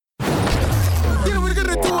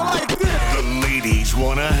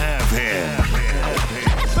wanna have him.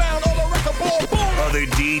 Sound on the record board, boom. Other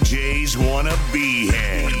DJs wanna be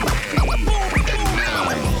him. Now,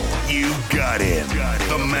 you got him.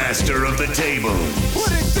 The master of the table.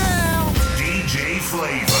 Put it down. DJ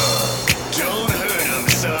FLAVA. Don't hurt him,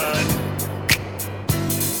 son.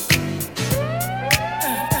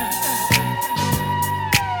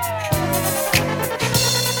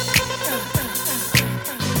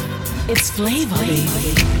 It's FLAVA,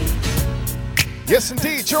 baby. Yes,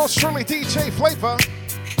 indeed, yours truly, DJ FLAVA.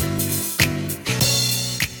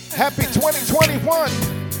 Happy 2021.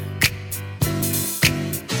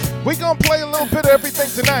 We gonna play a little bit of everything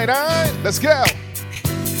tonight, all right? Let's go.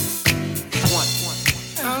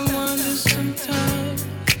 I wonder sometimes,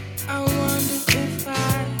 I wonder if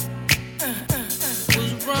I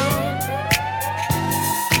was wrong.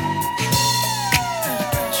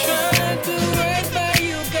 Trying to do right by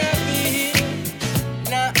you, got me here.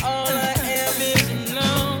 Now all I am is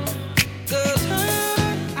alone. 'Cause her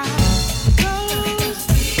eyes closed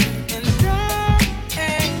and that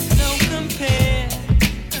ain't no compare.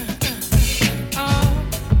 Oh,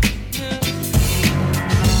 yeah.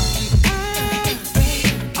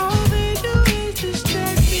 All they do is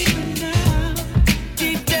distract me, but now,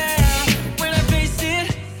 deep down, when I face it,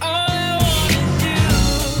 all I want is you.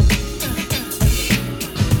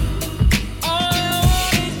 All I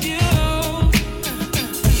want is you.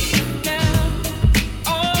 Now,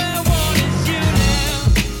 all I want is you now.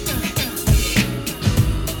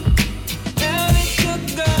 Now that you're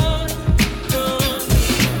gone,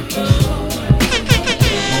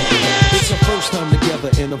 It's our first time together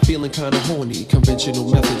and I'm feeling kinda horny. Conventional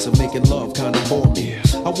methods of making love kinda bore me.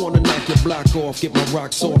 I wanna knock your block off, get my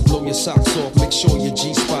rocks off, blow your socks off, make sure your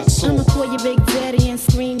G-spot's I'ma off. call your big daddy and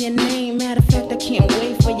scream your name. Matter of fact, I can't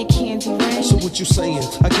wait for your candy rain. So what you saying?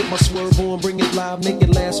 I get my swerve on, bring it live, make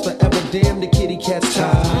it last forever. Damn, the kitty cat's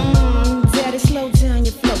tired. Daddy, slow down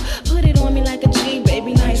your flow. Put it on me like a G,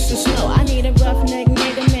 baby, nice and slow. I need a roughneck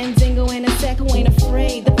nigga, Mandingo, and a sack who ain't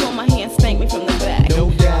afraid to pull my hand, spank me from the back.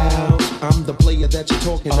 No doubt, I'm the player that you're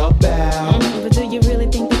talking about. But do you really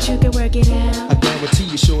think that you can work it out? I guarantee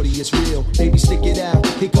you, shorty, it's real. Baby, stick it out.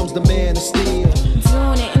 Here comes the man of steel.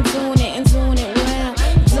 Doing it and doing it and doing it well.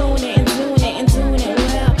 Doing it and doing it and doing it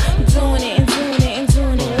well. Doing it and doing it and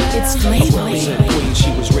doing it well. It's A FLAVA, represent baby. queen, she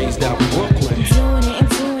was raised out in Brooklyn. Doing it and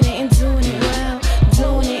doing it and doing it well.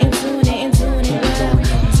 Doing it and doing it and doing it well.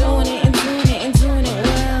 Doing it and doing it and doing it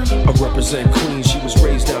well. I represent queen, she was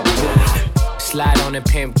raised out in Brooklyn. Slide on the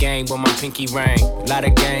pimp gang with my pinky ring. Lot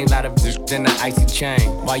of gang, lot of in the icy chain.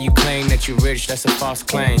 While you claim that you rich, that's a false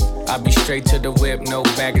claim. I be straight to the whip, no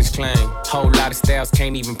baggage claim. Whole lot of styles,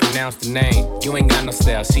 can't even pronounce the name. You ain't got no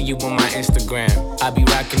style, see you on my Instagram. I be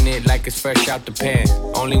rocking it like it's fresh out the pan.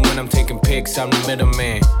 Only when I'm taking pics, I'm the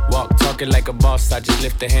middleman. Walk talking like a boss, I just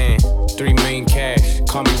lift a hand. 3 million cash,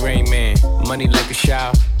 call me Rain Man. Money like a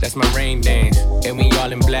shower, that's my rain dance. And we all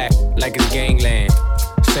in black, like it's gangland.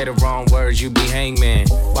 Say the wrong words, you be hangman.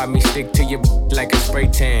 Why me stick to your like a spray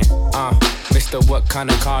tan? Mister, what kind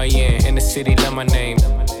of car you in the city, love my name.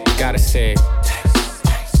 Gotta say it.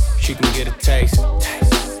 She can get a taste.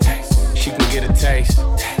 She can get a taste.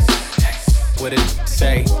 What it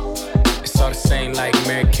say? It's all the same like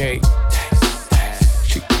Mary Kate.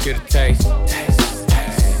 She can get a taste.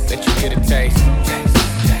 Let you get a taste.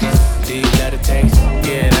 Do you let it taste?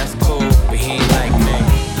 Yeah, that's cool, but he ain't like me.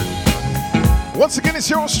 Once again, it's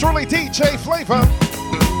yours truly, DJ FLAVA.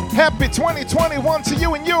 Happy 2021 to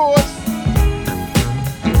you and yours.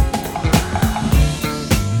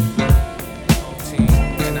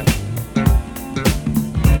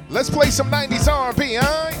 Let's play some 90s R&B,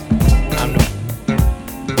 alright?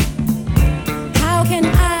 How can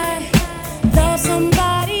I love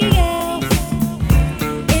somebody else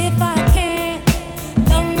if I can't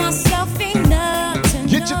love myself enough to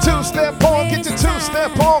Get your two-step on, get your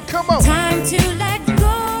two-step on, come on. Time to let go.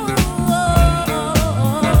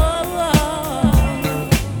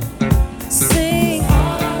 Sing.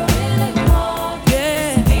 All I really want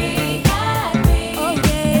is to be happy. Oh,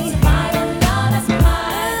 yeah. Smile and love, that's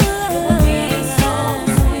mine. It will be so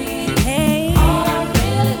sweet. Hey. All I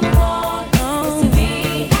really want is to be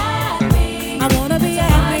happy. I wanna be happy.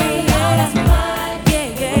 Smile and love, that's mine. Yeah,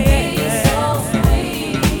 yeah, yeah. So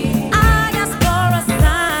sweet. I ask for a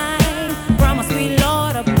sign from a sweet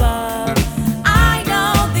Lord above. I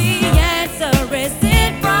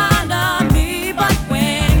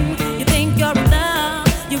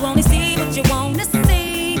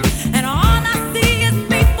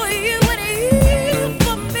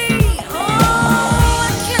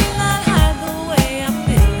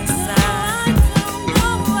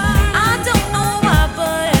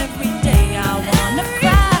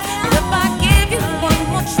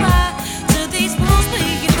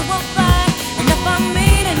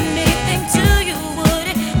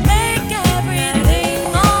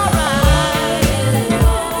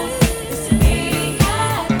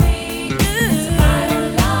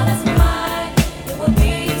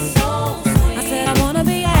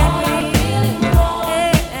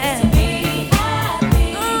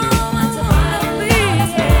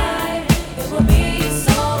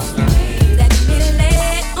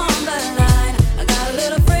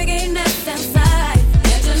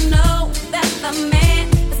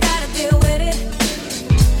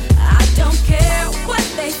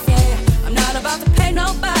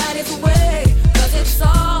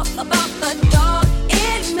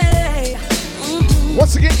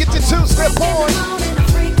Once again, get your two-step on.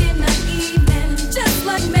 Just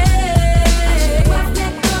like me.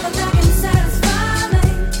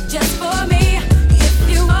 Just for me, if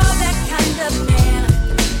you are that kind of man,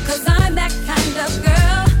 'cause I'm that kind of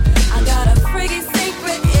girl. I got a freaky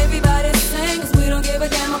secret, everybody sings. We don't give a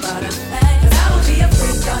damn about a thing. 'Cause I will be a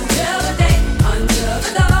freak until the day, until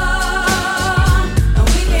the dawn. And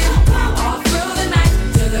we can all through the night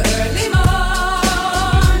to the early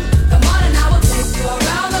morn. Come on and I will take you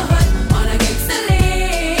around the hood on a gangsta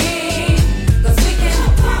lean. 'Cause we can,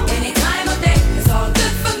 any time of day, it's all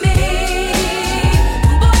good for me.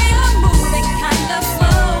 Boy, you're moving kind of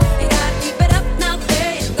slow. You gotta keep it up now,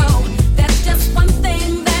 there you go. That's just one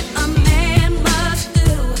thing that a man must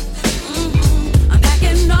do. I'm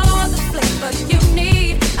packing all the flavor you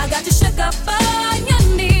need. I got you shook up on your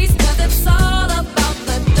knees, 'cause it's all about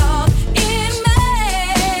the dog in me.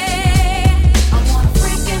 I want a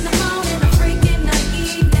freak in the morning, a freak in the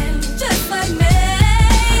evening, just like me.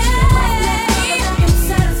 I can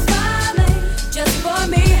satisfy me, just for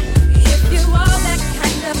me, if you are that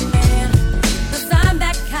kind of man. 'Cause I'm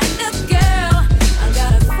that kind of girl. I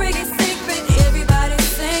got a freaky secret, everybody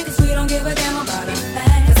sings. 'Cause we don't give a damn about a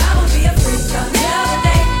thing. 'Cause I will be a freak until the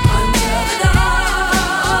day, until the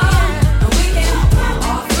dawn. And we can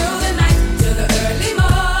all through the night to the early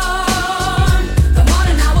morn. Come on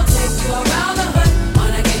and I will take you around the hood on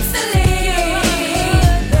a gangsta lean.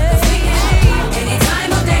 'Cause we can, any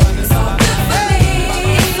time of day, it's all good for me.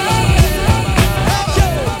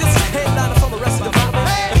 This is a headliner from the rest of the vibe.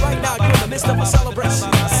 And right now you're in the midst of a celebration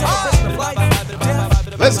of life, death.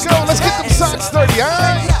 Let's go. Let's get them socks dirty, all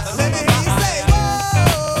right?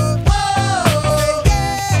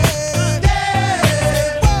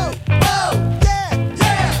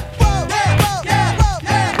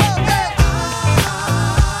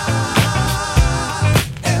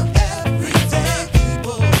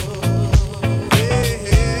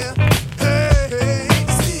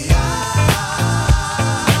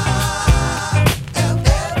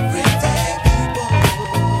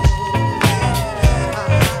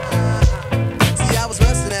 See, I was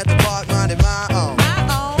resting at the park, minding my own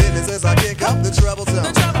business as I kick up the treble tone.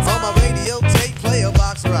 On my radio tape, play a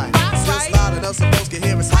box right. Just loud enough so folks can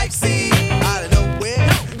hear us hype. See, out of nowhere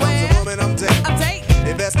comes a woman I'm dating.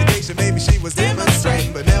 Investigation, maybe she was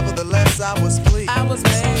demonstrating, but nevertheless I was pleased.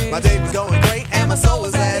 My day was going great and my soul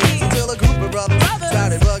was at ease until a group of brothers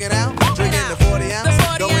started bugging out, drinking the 40 ounce,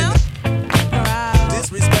 going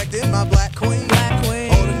disrespecting my black queen,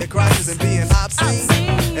 holding the crosses and being obscene.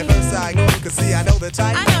 At first I ignored them, 'cause see I know the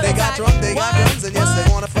type. They got drunk, they got guns, and yes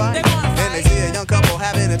they wanna fight. And they see a young couple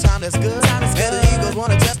having a time that's good, and the egos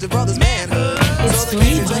wanna test the brother's manhood. So the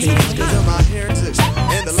king just because of my heritage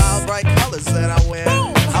and the loud bright colors that I wear.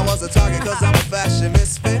 I was a target 'cause I'm a fashion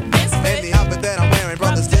misfit, and the outfit that I'm wearing,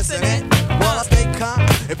 brothers dissing it. Well, I stay calm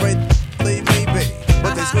and pray leave me be,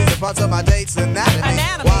 but they squeeze the parts of my date's anatomy.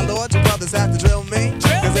 Why, Lord, you brothers have to drill me?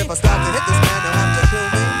 'Cause if I stop to hit this man, they'll have to kill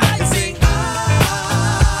me. You see, I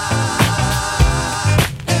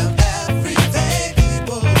am everyday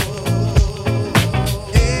people.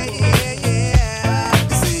 Yeah, yeah, yeah.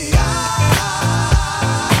 You see, I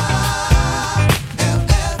am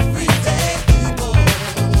everyday people.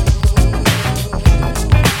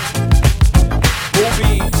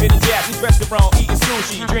 Movie in the Japanese restaurant, eating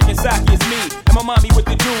sushi, drinking sake is me, and my mommy with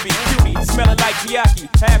the doobie, cutie, smelling like Miyaki,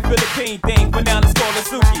 half Philippine thing, but now it's called a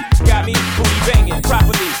Suki. Got me booty banging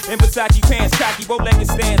properly, in Versace pants, cocky, bow-legged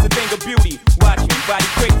stands, a thing of beauty. Watch me, body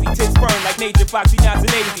crazy, tits firm like nature, foxy, not an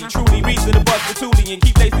easy. Truly reason to bust the toolie and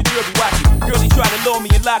keep lacing jewelry. Watch me, girlie try to lure me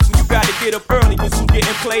and lock me. You gotta get up early, 'cause who's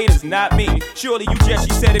getting played is not me. Surely you just,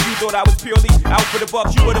 she said, if you thought I was purely out for the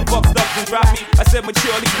bucks, you would've bucked up and dropped me. I said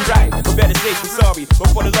maturely, you right, but better safe than sorry.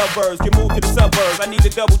 Before the lovebirds can move to the suburbs, I need to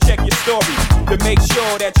double check your story to make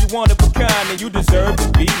sure that you one of a kind and you deserve to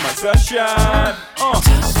be my sunshine.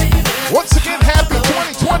 Once again, happy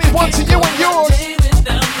 2021 to you and yours.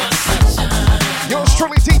 Yours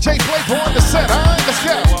truly, DJ FLAVA on the set. All right, let's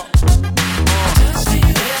go.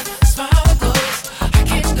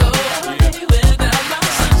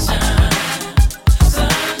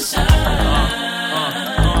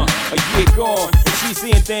 Gone, and she's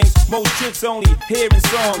seeing things most chicks only hearing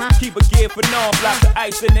songs. Keep a gear for norm, block the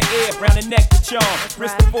ice in the air, round the neck to charm.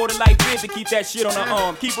 Wrist before the light fit to keep that shit on her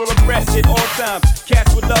arm. Keep her abreast at all times.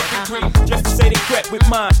 Cats would love decree. Just to say they crept with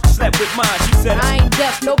mine, slept with mine. She said I ain't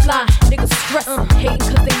deaf, no blind. Niggas stressing, hating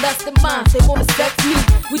cause they less than mine. They wanna sex me,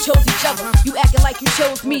 we chose each other. You acting like you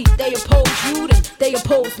chose me. They oppose you, then they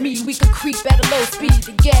oppose me. We could creep at a low speed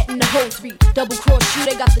to get in the hosiery. Double cross you,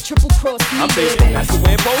 they got the triple cross me. I'm thinking that's the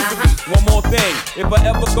way it's supposed to be. One more thing, if I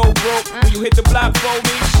ever go broke, will you hit the block for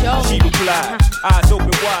me? She replied, eyes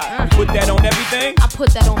open wide. You put that on everything? I put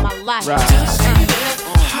that on my life. Right. Just say that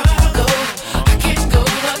how I go. I can't go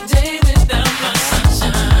a day without my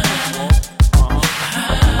sunshine.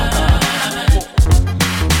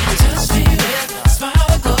 Just say that that's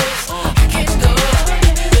how it goes. I can't go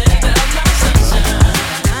without my sunshine.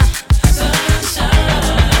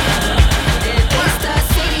 It's the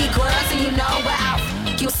city, girl, so you know we're out.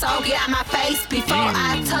 You so get out my face before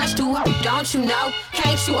I touch you. Don't you know?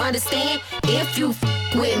 Can't you understand? If you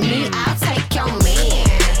with me, I'll take your man.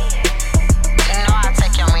 You know I'll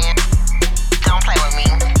take your man. Don't play with me.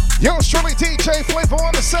 Yo, Shirley DJ FLAVA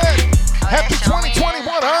on the set. Happy 2021,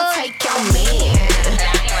 I'll huh? take your man.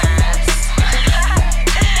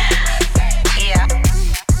 Yeah.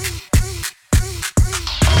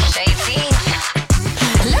 JT.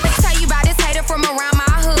 Let me tell you about this hater from around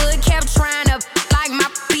my hood. Kept trying to like my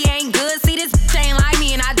p ain't good. See this ain't like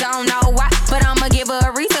me and I don't know why. But I'ma give her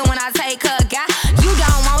a reason when I take her guy. You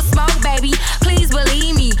don't want smoke, baby. Please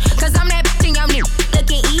believe me. Cause I'm that bitch in your nigga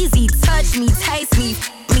looking easy. Touch me, taste me,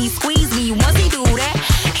 squeeze me. Once he do that,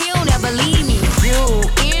 he'll never leave me. You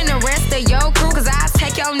in the rest of your crew. Cause I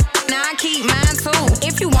take your now I keep mine too.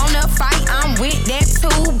 If you wanna fight, I'm with that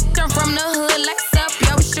too. I'm from the hood, lace up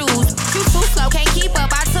your shoes. You too slow, can't keep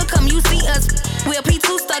up. I took him, you see us. We'll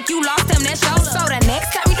P2 stuck, you lost him, that's your. So the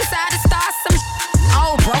next time you decide to start some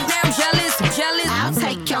oh, broke down, jealous. I'll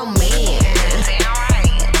take your man. Damn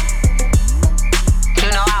right. You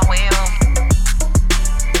know I will.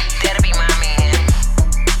 That'll be my man.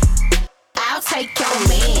 I'll take your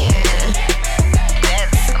man.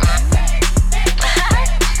 That's my.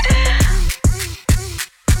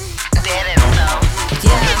 That is so.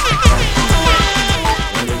 Yeah.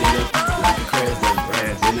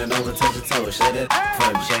 Bend it over, touch your toe, shut it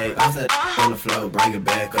from the shade. I said on the floor, bring it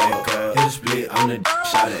back up. Hit a split on the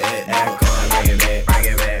shot it at act. Bring it back, bring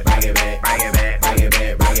it back, bring it back, bring it back, bring it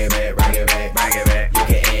back, bring it back, bring it back, bring it back. You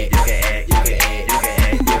can add, you can add, you can add, you can add, you can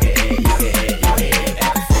add, you can add, you can add.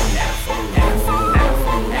 Act a fool, act a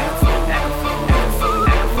fool, act a fool, act a fool, act a fool, act a fool,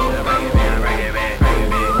 act a fool, act a fool. Bring it back, bring it back, bring it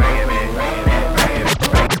back, bring it back, bring it back, bring it back, bring it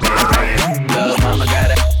back. Lil' mama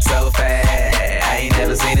got it so fast. I ain't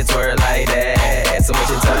never seen it twerk like that. So what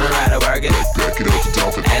you turn around and work it? Back it up to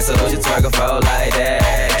top it. And so what you twerking for like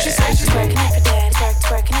that? She say she's working it for daddy,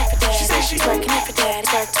 twerking it for daddy. She say she's working it for daddy,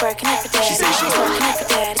 twerking it for daddy. She say she's working it for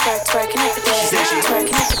daddy, twerking it for daddy. She say she's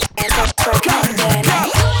working it for daddy, twerking it for daddy.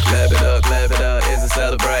 Clap it up, it's a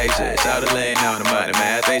celebration. Shout the lane on the money,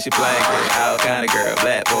 man. I think she playing good. All kind of girl,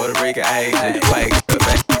 black, Puerto Rican, Asian. White girl,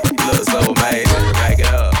 look so amazing. Back it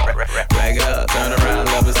up, turn around,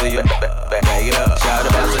 love to see you. Back it up, shout the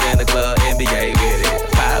bouncing in the club, NBA with it.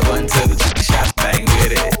 5-1-2, shot bang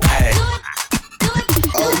with it. Hey.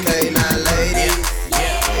 Okay, now ladies,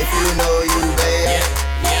 if you know you bad,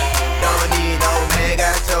 don't need no man,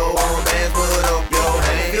 got your own bands, put up your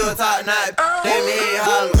hand. You a top knot, let me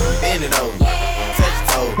holler, bend it over, touch your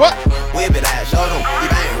toe. What? Whip it out, show them, you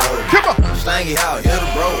ain't roll. Come on. Slang it out, hit a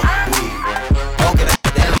bro, poke it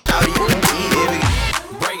out, down, how you can eat it.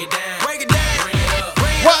 Break it down, break it down, bring it up,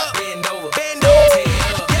 What? bend over, tear tear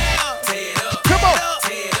it up, Come on.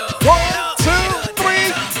 tear it up. 1, 2,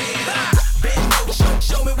 3. bend over,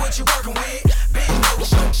 show me what you working with. Bend over,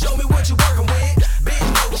 show me what you working with.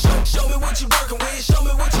 Bend over, show me what you working with. Show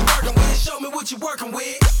me what you working with. Show me what you working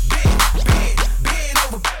with. Bend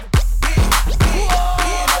over, bend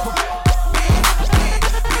over,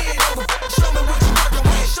 bend over. Show me what you working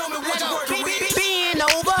with. Show me what you working with. Bend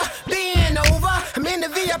over. I'm in the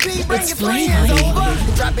VIP, bring your friends over.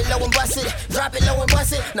 Drop it low and bust it, drop it low and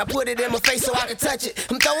bust it. Now put it in my face so I can touch it.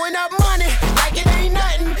 I'm throwing up money like it ain't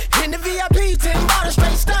nothing. In the VIP, 10 bottles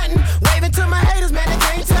straight stunting. Waving to my haters, man, they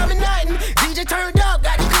can't tell me nothing. DJ turned up,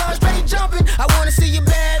 got the club straight jumping. I wanna see you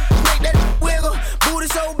bad, make that wiggle. Booty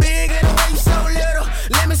so big and the waist so little.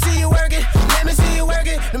 Let me see you work it, let me see you work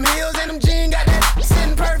it. Them heels and them jeans got that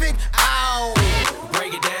sitting perfect. Ow.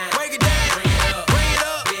 Break it down, Break it down, bring it up, bring it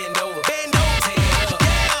up, bend over, bend over, tear it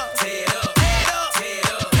up, tear it up, tear it up, tear it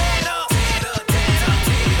up, tear it up, tear it up,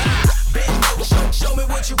 tear it up. bend over, show me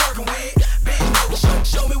what you working with. Bend over,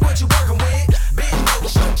 show me what you working with. Bend over,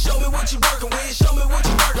 show me what you working with. Show me what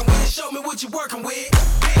you working with. Show me what you working with.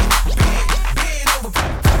 Bend over, bend over,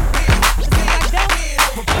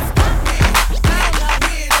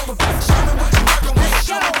 bend over. Show me what you working with.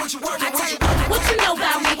 Show me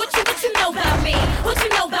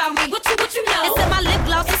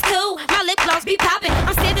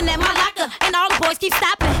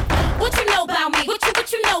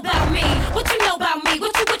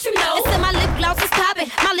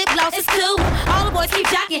cool. All the boys keep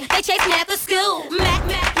jocking, they chase me after school. Mac,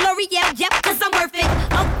 L'Oreal, yep, cause I'm worth it.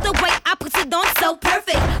 Oh, the way I put it on so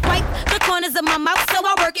perfect. Wipe the corners of my mouth so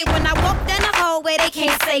I work it. When I walk down the hallway, they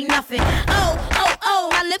can't say nothing. Oh,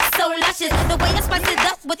 my lips so luscious. The way I spice it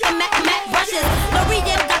up with the Mac brushes.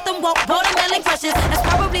 L'Oreal got them watermelon crushes. That's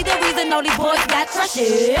probably the reason all these boys got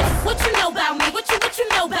crushes. What you know about me? What you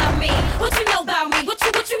know about me? What you know about me? What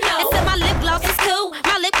you know? They said my lip gloss is cool.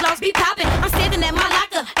 My lip gloss be popping. I'm standing at my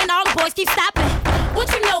locker and all the boys keep stopping. What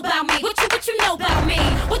you know about me? What you know about me?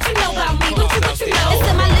 What you know about me? What you know? They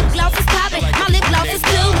said my lip gloss is popping. My lip gloss is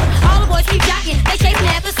cool. All the boys keep jocking. They chase me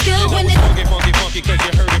after school. When it's funky, cause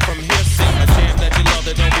you heard it from here. Sing a jam that you love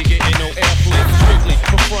that don't be getting no airplay. Strictly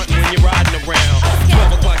for frontin' when you're riding around.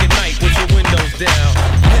 12 o'clock at night with your windows down.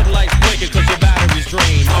 Headlights blinking cause your battery's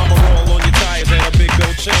drained. Armor roll on your tires and a big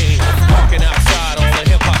gold chain. Walking outside all the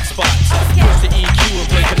hip hop spots. Push the EQ and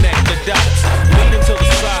play connect the dots. Leaning to the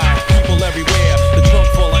side, people everywhere. The trunk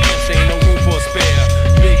full of amps, ain't no room for a spare.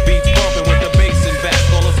 Big beats bumping with the bass in back.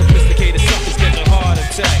 All the sophisticated suckers catch a heart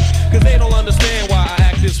attack. Cause they don't understand why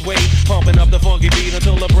I act this way. Pumping up the funky beat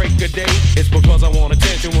until the break of day. It's because I want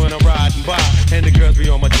attention when I'm riding by. And the girls be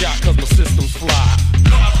on my jock cause my system's fly.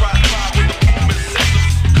 Cars ride by with the booming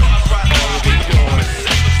system. Cars ride by with the booming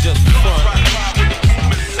system. Just fun.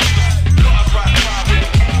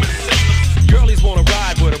 Girlies wanna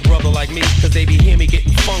ride with a brother like me cause they be hear me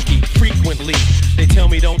getting funky frequently. They tell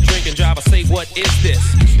me don't drink and drive. I say what is this?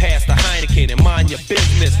 Pass the Heineken and mind your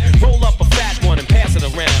business. Roll up a fat one and pass it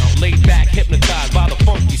around. Laid back, hypnotized by the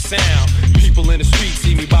funky sound. People in the street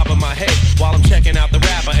see me bobbing my head while I'm checking out the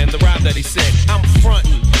rapper and the rhyme that he said. I'm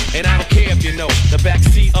frontin', and I don't care if you know. The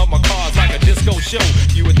backseat of my car's like a disco show.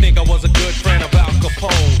 You would think I was a good friend of Al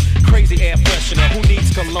Capone. Crazy air freshener, who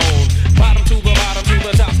needs cologne? Bottom to the bottom, to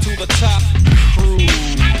the top, to the top. Cruise.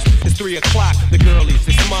 It's 3 o'clock, the girlies,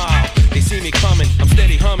 they smile. They see me coming, I'm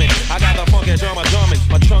steady humming. I got the funky drama drumming.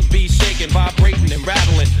 My trunk be shaking, vibrating and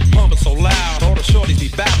rattling. Pumping so loud, all the shorties be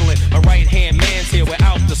battling. A right-hand man's here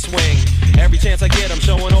without the swing. Every chance I get, I'm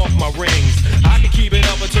showing off my rings. I can keep it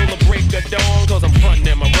up until the break of dawn. Cause I'm frontin'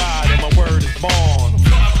 in my ride and my word is born.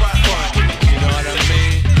 Front, you know what I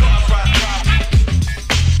mean?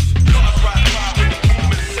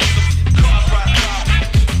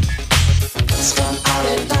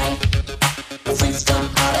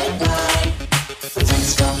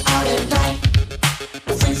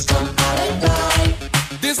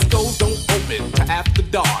 Discos don't open till after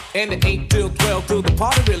dark, and it ain't till 12 till the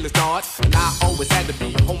party really starts. And I always had to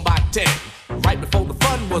be home by 10, right before the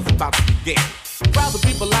fun was about to begin. Crowds of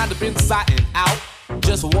people lined up inside and out,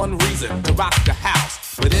 just one reason, to rock the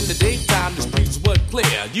house. But in the daytime the streets were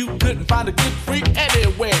clear. You couldn't find a good freak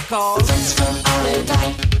anywhere, cause the freaks come out at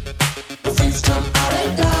night. The freaks come out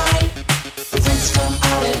at night. The freaks come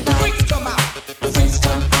out at night. The freaks come out. The freaks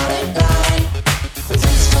come out at night. The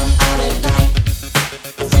freaks come out at night.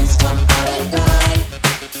 The freaks come out at night.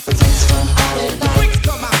 The freaks come out at night. The freaks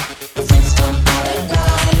come out. The freaks come out at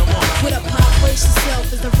night. With a pop, brace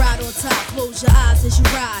yourself as the ride on top. Close your eyes as you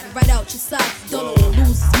ride, right out your socks. Don't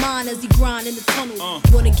lose his mind as he grind in the tunnel.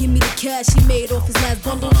 Wanna give me the cash he made off his last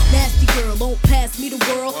bundle? Nasty girl, won't pass me the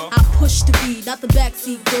world. I push the beat, not the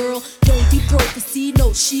backseat girl. Don't deep throat the C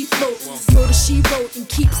note, she floats. Murder she wrote and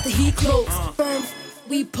keeps the heat close. Firm.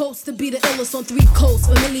 We post to be the illest on 3 coasts.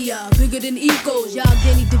 Familiar, bigger than egos. Y'all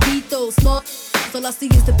Danny DeVito, smart. All I see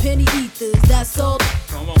is the penny ethers. That's all.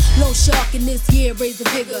 No shark in this year, raise the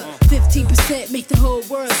bigger. 15% make the whole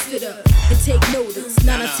world sit up and take notice.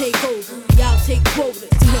 Now I take over. Y'all take quotas.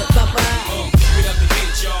 Bye bye. Get up the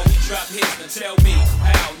gate, y'all. We drop hits. Now tell me,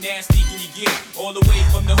 how nasty can you get? All the way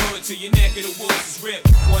from the hood to your neck of the woods is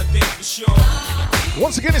ripped. One thing for sure.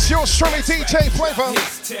 Once again, it's yours truly, DJ FLAVA.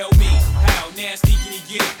 Tell me, how nasty can you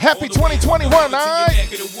get? Happy 2021, alright?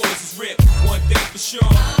 One thing for sure.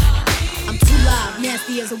 I'm too loud,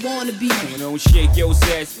 nasty as I wanna be. You know, shake your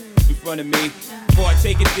ass in front of me before I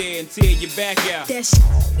take it there and tear your back out. That shit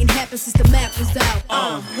ain't happened since the map was out.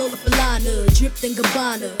 Lola Falana, dripped in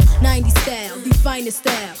Gabbana, 90s style, the finest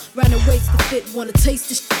style. Round the waist to fit, wanna taste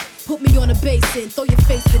the shit. Put me on a basin, throw your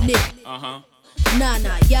face in it. Nah,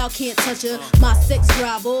 y'all can't touch her. My sex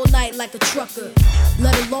drive all night like a trucker.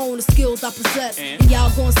 Let alone the skills I possess. And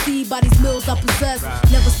y'all gon' see by these mills I possess.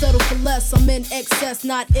 Never settle for less, I'm in excess,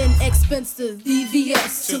 not inexpensive.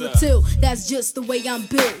 VVS to the till, that's just the way I'm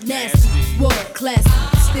built. Nasty, world classy,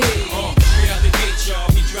 still. Straight out the gate, y'all,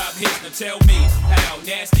 we drop hits. Now tell me, how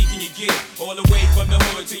nasty can you get? All the way from the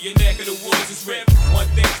hood to your neck of the woods is ripped. One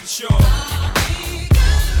thing for sure.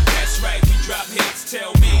 That's right, we drop hits.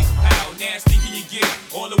 Tell me, how nasty can you get?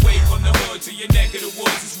 All the way from the hood to your neck of the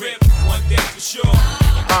woods is ripped. One thing for sure.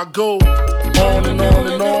 I go on and on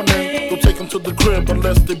and on and don't take them to the crib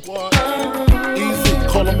unless they want. Easy,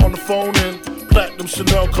 call them on the phone and platinum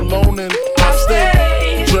Chanel cologne and I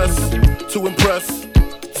stay dressed to impress,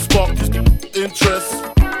 spark his interest.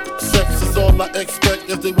 Sex is all I expect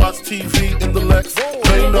as they watch TV in the Lex.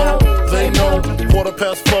 They know,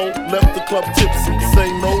 4:15, left the club tipsy,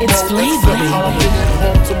 say no more. Except I'm getting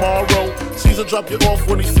home tomorrow. Caesar drop you off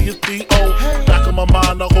when he see his P.O. Back in my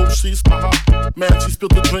mind, I hope she's man, she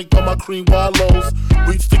spilled the drink on my cream wallows.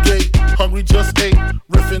 Reached the gate, hungry just ate.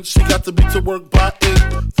 Riffin', she got to be to work by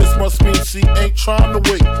 8. This must mean she ain't trying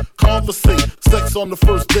to wait. Conversate, sex on the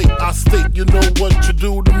first date. I state, you know what you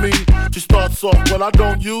do to me. She starts off, well I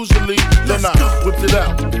don't usually. Then I whipped it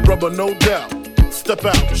out, rubber no doubt. Step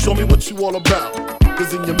out, show me what you all about.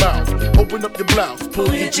 Cause in your mouth, open up your blouse,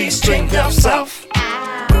 pull your G-string down south.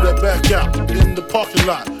 Do that back out in the parking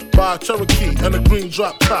lot. Buy a Cherokee and a green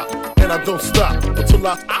drop top. And I don't stop until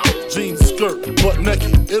I out. Jeans, skirt, butt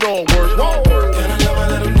naked, it all works. And I love my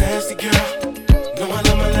little nasty girl. No, I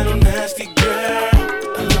love my little nasty girl.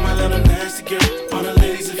 I love my little nasty girl. All the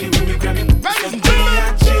ladies, if you with me, grab me.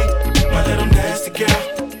 B.I.G. My little nasty girl.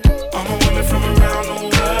 All my women from around the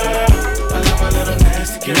world. I love my little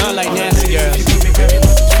nasty girl. You know I like nasty girls.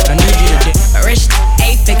 I need you to get a rich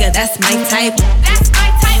 8-figure, that's my type. That's my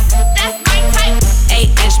type. That's my type.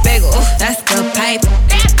 8-inch bagel, that's the pipe.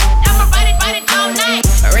 I'ma ride it all night.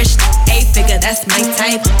 A rich 8-figure, that's my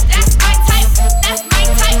type. That's my type. That's my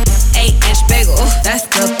type. 8-inch bagel, that's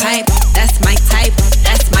the pipe. That's my type.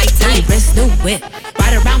 That's my type. New wrist, new whip,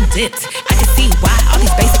 ride around dips. I can see why all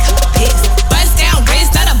these basic pissed. Buzz down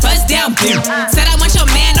wrist, not a buzz down bitch. Said I want your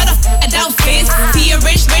man, not a I don't fit. He a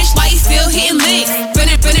rich, why he still hitting licks?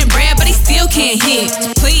 Spinning bread, but he still can't hit.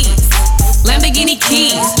 Please, Lamborghini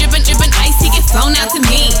keys, drippin' ice, he get flown out to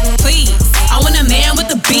me. Please, I want a man with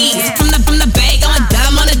the bees. From the bag, I'm a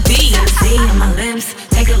dime on a D. See on my lips,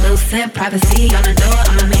 take a little sip. Privacy on the door,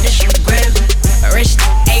 I'ma make the shit grip. A rich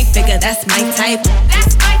 8-figure, that's my type.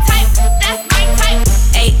 That's my type. That's my type.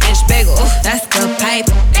 8-inch bagel, that's the pipe.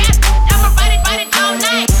 I'ma ride it all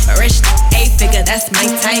night. A rich 8-figure, that's my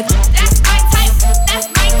type. That's my type. That's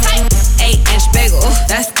my type. 8-inch bagel,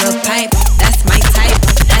 that's the pipe. That's my type.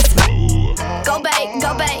 That's my. Go back,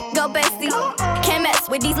 bestie. Can't mess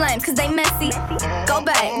with these lames cause they messy. Go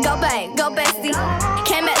back, bestie.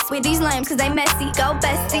 Can't mess with these lames cause they messy. Go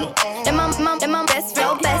bestie. Them my best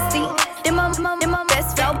friend, bestie. Them my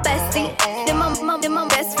best friend, bestie. Them my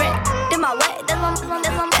best friend. Them my what? That's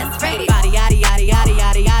my best friend. Body yaddy yaddy yaddy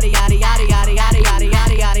yaddy yaddy yaddy yaddy yaddy yaddy yaddy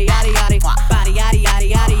yaddy yaddy yaddy yaddy. Body yaddy yaddy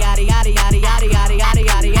yaddy yaddy yaddy yaddy yaddy yaddy yaddy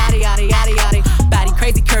yaddy yaddy yaddy yaddy yaddy. Body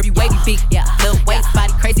crazy curvy wavy beak, yeah. Lil waist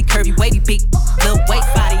body crazy curvy wavy beak. Lil waist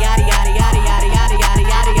body yaddy yaddy yaddy yaddy yaddy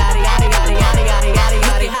yaddy yaddy yaddy yaddy yaddy yaddy yaddy yaddy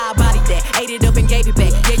yaddy. How I body that? Ate it up and gave it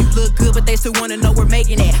back. Yeah, you look good, but they still wanna know we're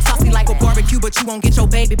making that. Saucy like a barbecue, but you won't get your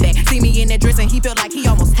baby back. See me in that dress and he felt like he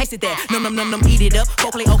almost tasted that. Num, eat it up.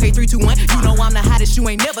 Go play okay, 3, 2, 1. You know I'm the hottest. You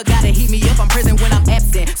ain't never gotta heat me up. I'm present when I'm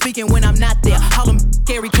absent, speaking when I'm not there. Call them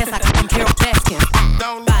scary cats, I call them Carol Baskins.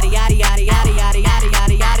 Body yaddy yaddy yaddy yaddy yaddy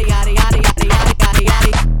yaddy yaddy yaddy yaddy yaddy yaddy yaddy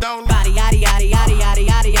yaddy. Body yaddy yaddy yaddy yaddy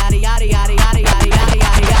yaddy yaddy yaddy yaddy yaddy yaddy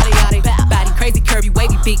yaddy yaddy yaddy yaddy. Body crazy curvy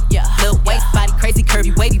wavy beak, yeah. Lil waist body crazy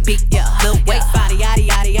curvy wavy beak, yeah. Lil waist body yaddy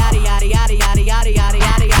yaddy yaddy yaddy yaddy yaddy yaddy yaddy yaddy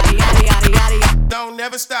yaddy yaddy yaddy yaddy. Don't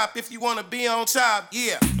never stop if you wanna be on top,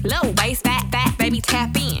 yeah. Low waist, fat, baby,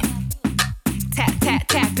 tap in.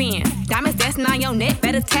 Tap in. Diamonds dancing on your neck,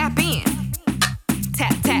 better tap in.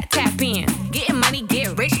 Tap in. Getting money,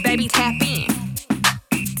 get rich, baby, tap in.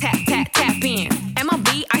 Tap in.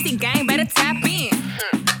 MLB, icy gang, better tap in.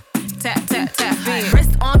 Tap in.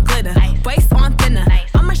 Wrist on glitter, waist on thinner.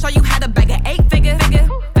 I'ma show you how to bag an 8-figure.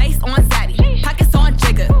 Face on zaddy, pockets on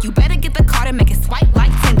jigger. You better get the card and make it swipe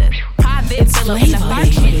like Tinder. Private villa in the fire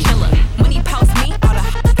shit chiller. When he posts me, all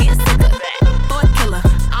the get sicker. Thought killer,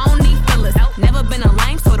 I don't need fillers. Never been a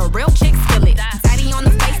lame, so the real chicks feel it. Daddy on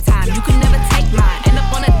the FaceTime, you can never take mine. End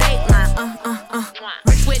up on a dateline,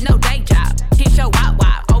 Rich with no day job, hit your wop,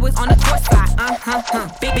 always on the court side,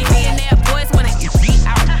 Big millionaire boys wanna eat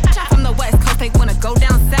out. Shot from the west coast, they wanna go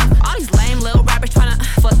down south. All these lame little rappers tryna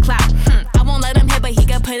fuck clout. I won't let him hit, but he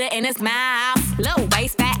can put it in his mouth. Low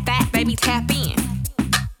waist, fat, baby, tap in.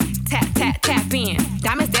 Tap in.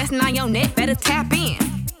 Diamonds dancing on your neck, better tap in.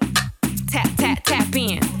 Tap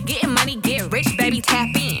in. Getting money, get rich, baby,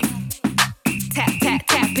 tap in.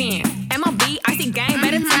 Tap in. MLB, icy gang,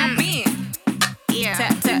 better tap in. Yeah.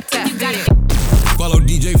 Tap. You got it. Follow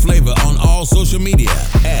DJ FLAVA on all social media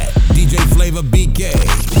at DJ FLAVA BK.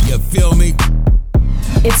 You feel me?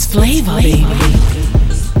 It's FLAVA, baby.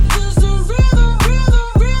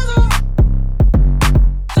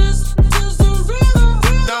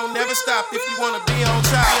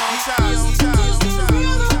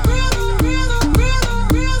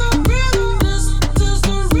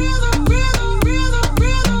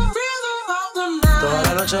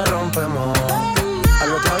 noche rompemos,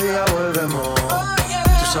 al otro día volvemos.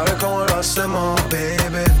 Tú sabes cómo lo hacemos,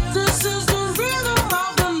 baby.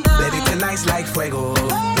 Baby, tonight's like fuego.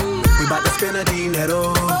 We bout to spend the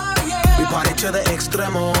dinero. We party to the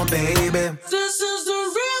extremo, baby.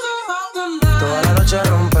 Toda la noche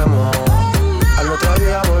rompemos, al otro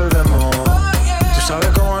día volvemos. Tú sabes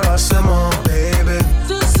cómo lo hacemos, baby.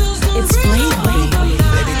 It's FLAVA.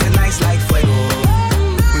 Baby, tonight's like fuego.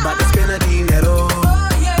 We bout to spend the dinero.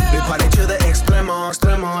 We party to the extremo,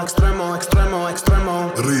 extremo, extremo, extremo,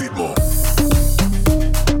 extremo. Ritmo.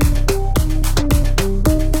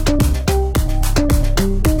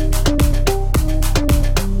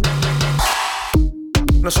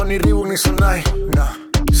 No son ni Reebok ni Sonai, no.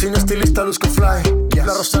 Sin estilista luzco fly, yes.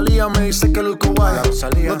 La Rosalía me dice que luzco guay.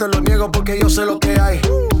 No te lo niego porque yo sé lo que hay.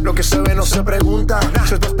 Lo que se ve no se pregunta.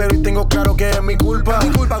 Yo te espero y tengo claro que es mi culpa.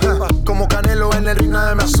 Como Canelo en el ring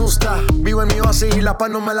nadie me asusta. Vivo en mi oasis y la paz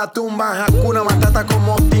no me la tumba. Hakuna Matata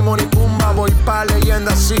como Timon y Pumba. Voy pa'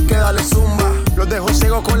 leyenda así que dale zumba. Los dejo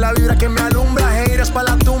ciego con la vibra que me alumbra. Haters pa'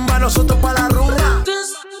 la tumba, nosotros pa' la rumba.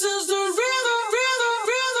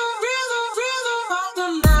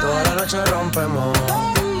 Toda la noche rompemos,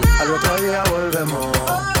 al otro día volvemos.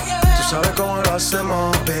 Tú sabes cómo lo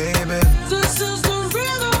hacemos, baby.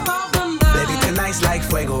 Baby, tonight's like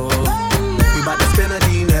fuego. We bout to spend the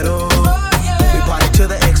dinero. We party to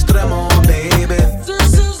the extremo, baby.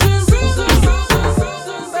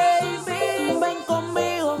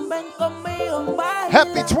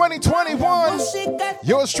 Happy 2021.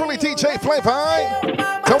 Yours truly, DJ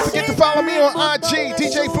FLAVA. Don't forget to follow me on IG,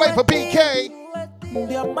 DJ FLAVA BK.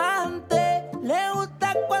 Diamante, le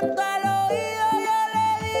gusta cuando al oído yo le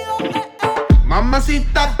digo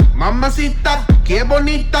Mamacita, mamacita, qué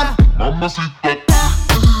bonita. Mamacita.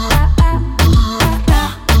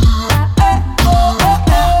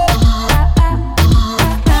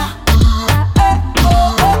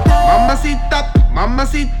 Mamacita,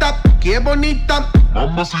 mamacita, qué bonita.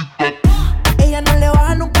 Mamacita. Ella no le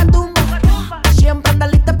baja nunca tumba. Siempre anda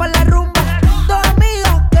lista para la rumba. Dos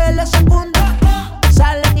amigas que le secundan.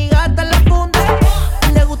 Salen y gastan la funda.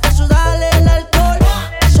 Le gusta sudarle el alcohol.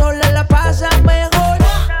 Sola la pasa mejor.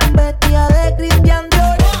 Vestida de Christian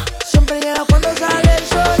Dior. Siempre llega cuando sale el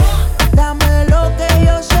sol. Dame de lo que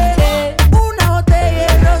yo sé. Una botella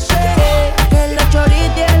de rosé. Que la chori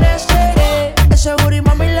tiene sed. Ese booty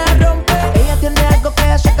mami la rompe. Ella tiene algo que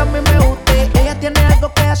hace que a mí me guste. Ella tiene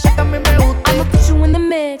algo que hace que a mí me guste. I'ma put you in the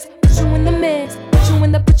mix, put you in the mix, put you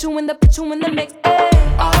in the, put you in the, put you in the mix.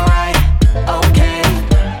 Alright, okay.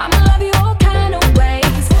 I'ma love you all kind of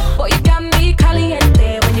ways. Boy, you got me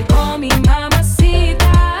caliente when you call me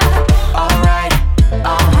mamacita. Alright,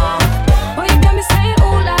 Boy, you got me saying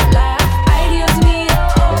ooh la la. Ay, Dios mío,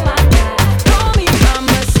 oh my God. Call me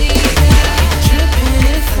mamacita. Drippin'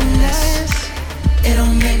 in finesse. It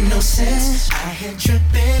don't make no sense. I hear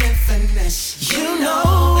drippin' in finesse. You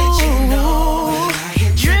know that you know. I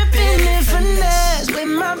hear drippin' in finesse with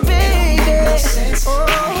my baby.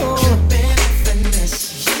 Oh, drippin' in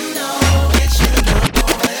finesse. You know that you know.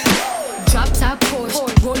 Drop top Porsche,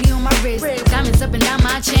 rollie on my wrist, diamonds up and down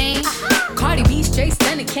my chain. Cardi B straight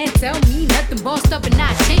stunning, can't tell me nothing. Bossed up and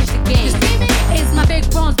I changed the game. It's my big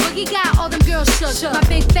bronze boogie, got all them girls shook. My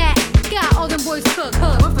big fat got all them boys cooked.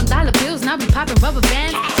 Went from dollar bills, now we popping rubber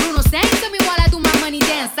bands. Bruno sang to me while I do my money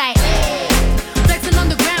dance like flexing on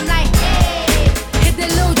the gram like hit the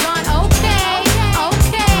Lil Jon, okay,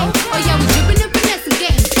 okay. Oh yeah, we dripping and finesse and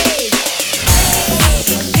getting paid.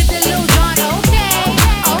 Hit the Lil Jon, okay,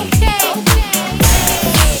 okay.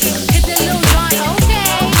 Hit the Lil Jon,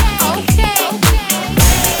 okay, okay.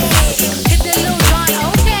 Hit the Lil Jon,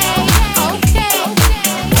 okay, okay.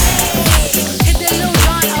 Hit the Lil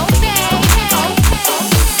Jon, okay, okay.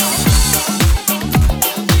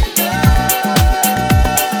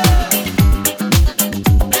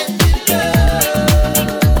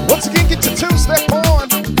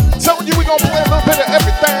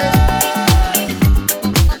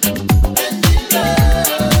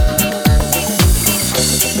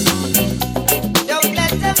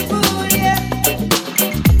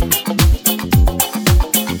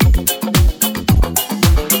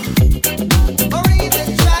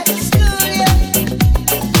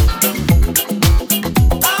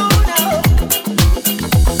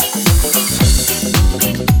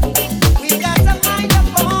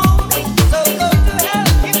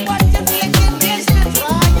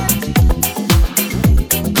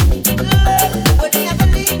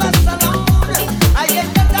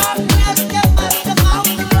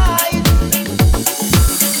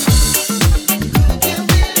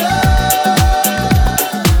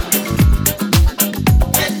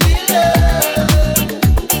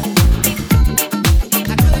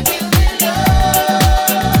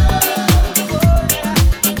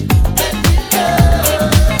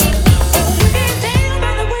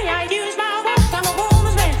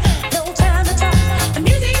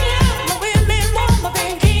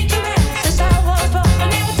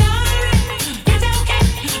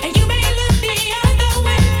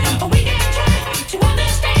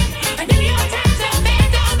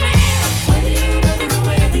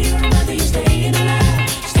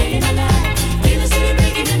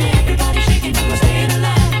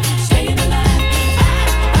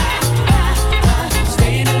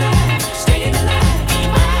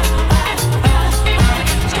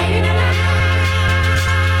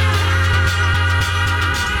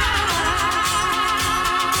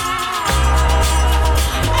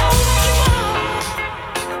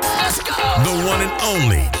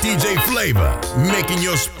 only DJ FLAVA, making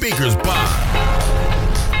your speakers pop.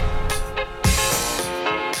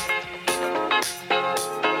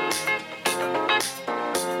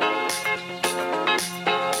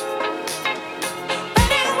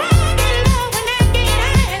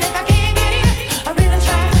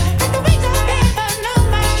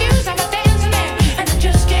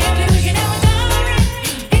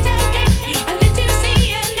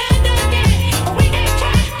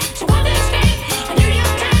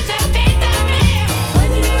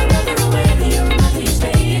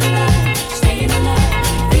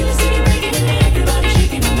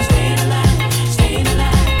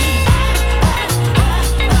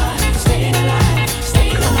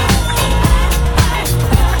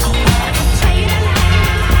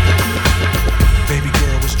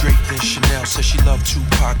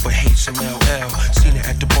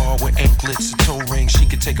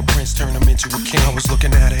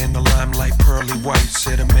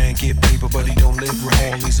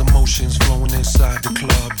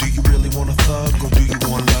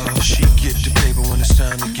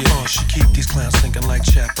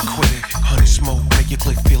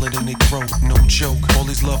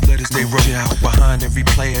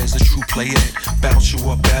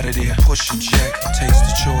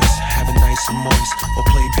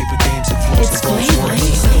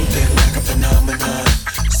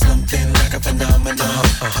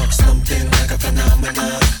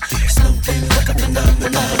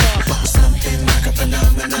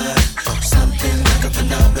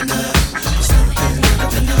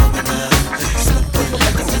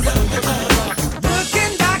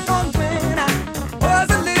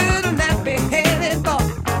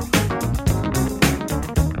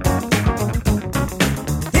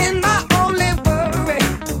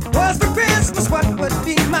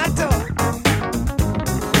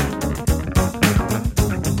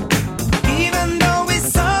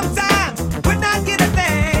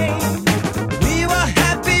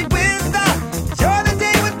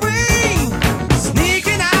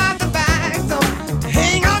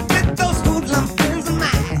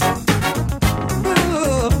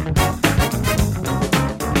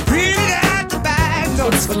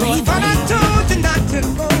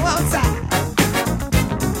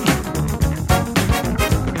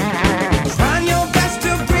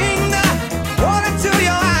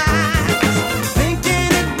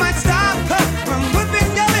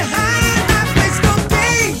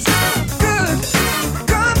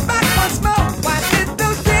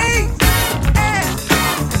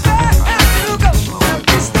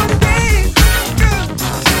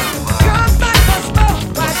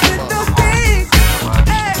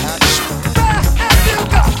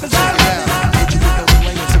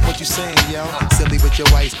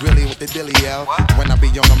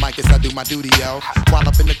 My duty, yo. While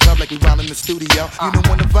up in the club like we while in the studio. You know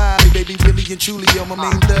on the vibe, baby, really and truly, yo. My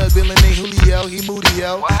main thug, villain ain't Julio, he moody,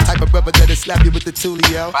 yo. Type of brother that'll slap you with the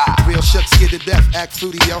tulio. Real shook, scared to death, act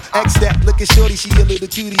fruity, yo. X that, looking shorty, she a little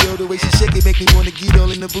cutie, yo. The way she shake it make me wanna get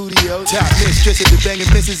all in the booty, yo. Top mistress at the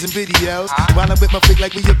banging misses and videos. While I'm with my flick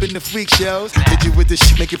like we up in the freak shows. Hit you with this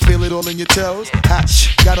shit, make you feel it all in your toes. Hot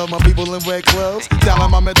shh, got all my people in red clothes.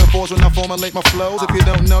 Dialing my metaphors when I formulate my flows. If you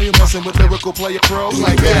don't know, you're messing with lyrical player pros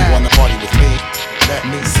like that. Party with me, let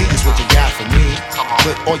me see just what you got for me.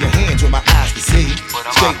 Put all your hands where my eyes can see.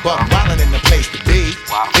 Straight buck wildin' in the place to be.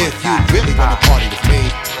 If you really wanna party with me,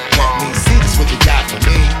 let me see just what you got for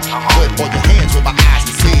me. Put all your hands where my eyes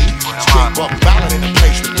can see. Straight buck wildin' in the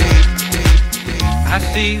place to be. I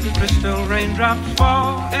see the crystal raindrops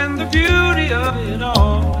fall, and the beauty of it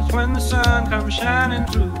all is when the sun comes shining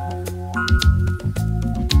through.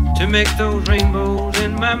 To make those rainbows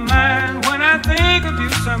in my mind when I think of you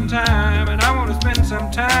sometime, and I want to spend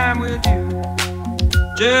some time with you.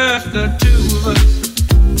 Just the two of us.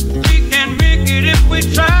 We can make it if we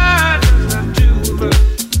try. Just the two of us.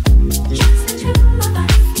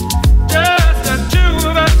 Just the two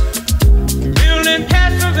of us. Building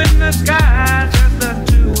castles in the sky. Just the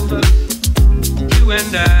two of us. You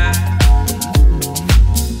and I.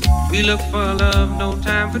 We look for love, no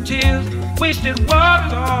time for tears. Wasted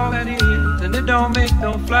water's all that is, and it don't make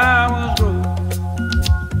no flowers grow.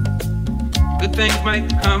 Good things might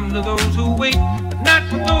come to those who wait, but not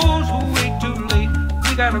for those who wait too late.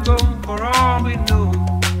 We gotta go for all we know.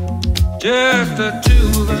 Just the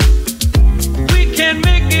two of us. We can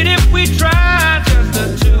make it if we try. Just the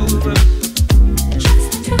two of us.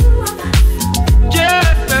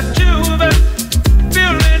 Just the two of us.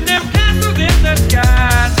 Building them castles in the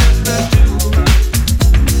sky. Just the two of us.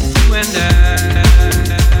 You and I.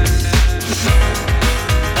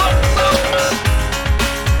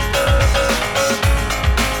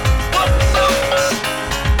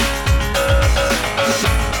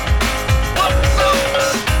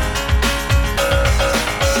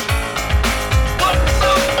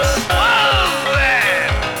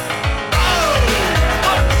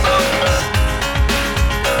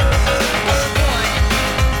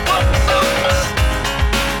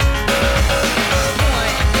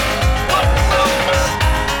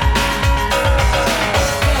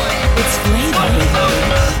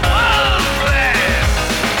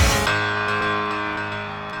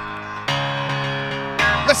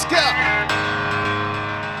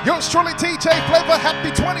 Yours truly, DJ FLAVA.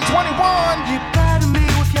 Happy 2021. You burden me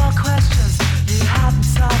with your questions. You haven't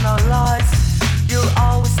told no lies. You'll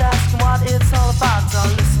always ask what it's all about.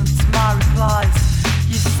 Don't listen to my replies.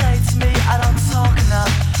 You say to me I don't talk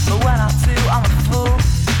enough, but when I do, I'm a fool.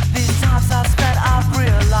 These times I've spent, I've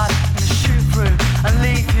realized I'm gonna shoot through and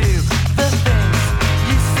leave you. The things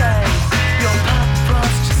you say, your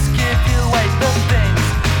purpose just give you away. The things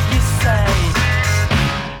you say,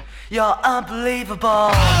 you're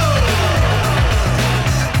unbelievable.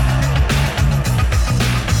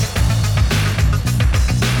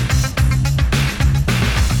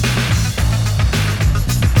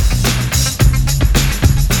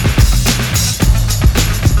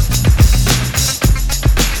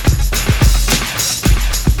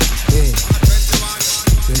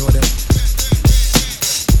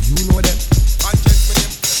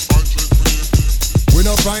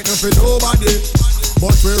 Frightened for nobody,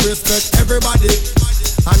 but we respect everybody,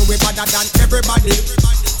 and we better than everybody.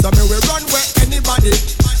 So me we run where anybody.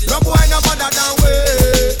 No boy no better than we.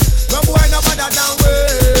 No boy no better than we.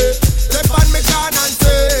 Step on me can and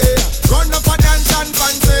say, run up a dance and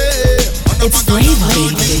fancy. It's FLAVA,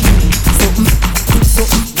 baby. It's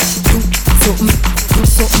FLAVA, baby.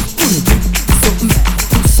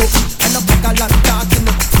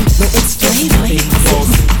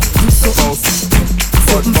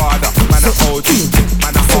 Godfather, man a OG,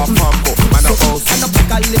 man a half humble, man a boss. Sing a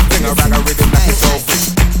rag a rhythm like it's all free.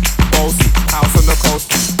 Bossy, house on the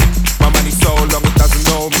coast. My money so long it doesn't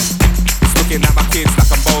know me. It's looking at my kids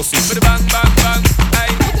like I'm bossy. Bang, bang, bang,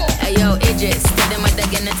 hey. Hey yo, Idris, tell them what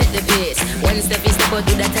they're gonna take the piss. One step you step out,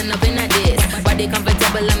 do that turn up in a diss. Body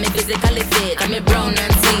comfortable, I'm physically fit. I'm a brown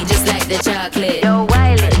and sweet, just like the chocolate. Yo,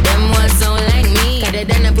 Wiley, them ones don't like me. Got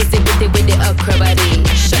it done a pussy with the upper body.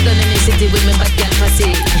 Shut down in the city with me back girl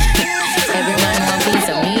pussy. Every man want piece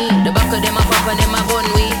of me. The back of them a pop and them a bun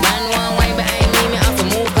weed. Man want wine behind me, me have to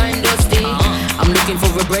move kind dusty. I'm looking for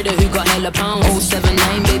a brother who got hella pounds.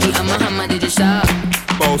 079 baby, I'm a hammer, did you stop?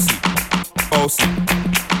 Bossy, bossy.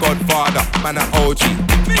 Godfather, man a OG,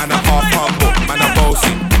 man a half humble, man a bossy.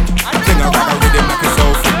 Sing a rag a rhythm like it's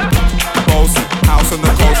all free. Bossy, house on the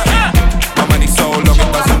coast. My money so long it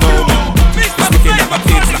doesn't know me. It's looking at my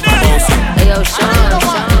kids like I'm bossy. Hey yo, Sean.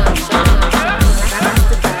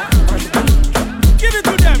 Give it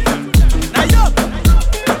to them. Now yo.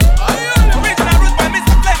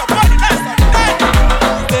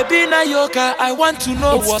 Baby Nayoka, I want to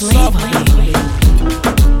know It's what's FLAVA, up. baby.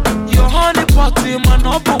 Your honey party, my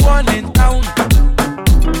number one in town.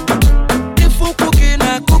 If you cooking,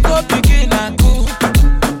 I cook up, begin I cook.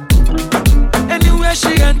 Anywhere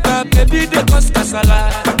she enter, baby, they cause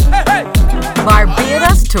casala. Hey, hey.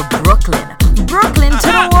 Barbados to Brooklyn, Brooklyn to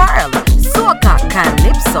the world. Soca,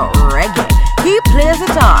 calypso, reggae. He plays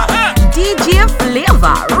it all. DJ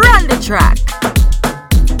FLAVA, run the track.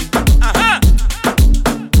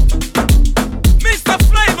 Mr.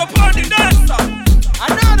 FLAVA, party dancer.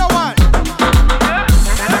 Another one.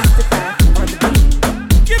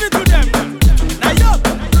 Give it to them. Now yo.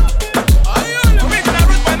 Original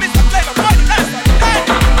root by Mr. FLAVA, party dancer.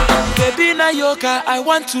 Baby Nayoka, I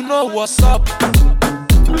want to know what's up.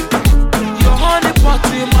 Your honey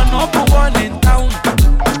party, my number one in town.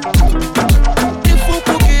 If you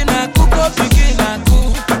cooking, I cook up, begin I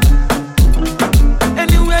cook.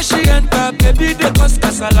 Anywhere she enter, baby, they cause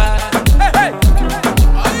casala. Hey, hey.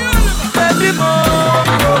 Baby mo,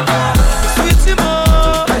 sweetie mo,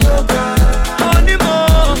 honey mo,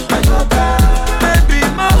 baby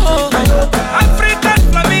mo, African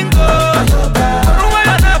flamingo,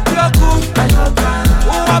 Rwanda bloku,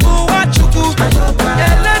 Uwabu wachuku,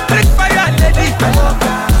 electric fire lady,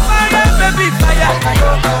 fire baby fire,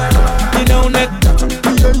 you know neck,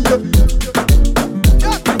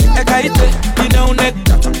 ekaite, you know neck.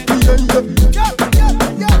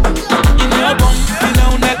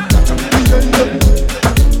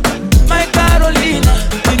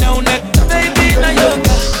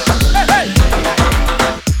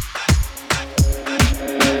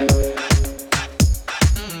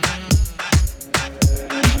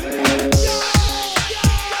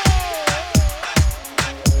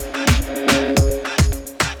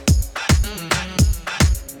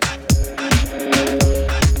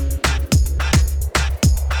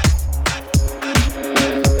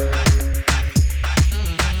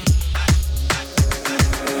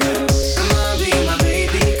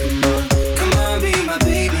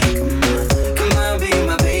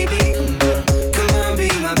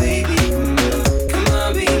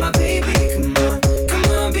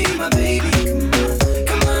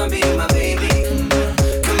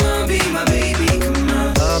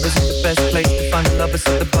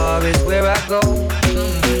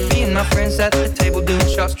 doing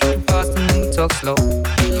shots, tripping fast, and then we talk slow.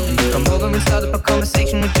 Come over and start up a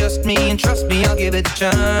conversation with just me, and trust me, I'll give it a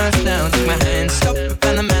chance. Now take my hand, stop,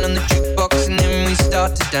 and the man on the jukebox, and then we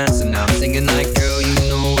start to dance. And now I'm singing like, girl, you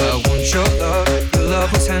know I want your love. Your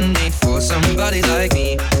love was handmade for somebody like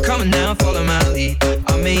me. Come on now, follow my lead.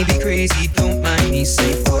 I may be crazy, don't mind me.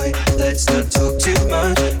 Say, boy, let's not talk too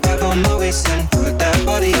much. Grab on my waist and put that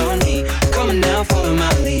body on me. Come on now, follow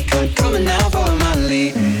my lead. Come on now, follow my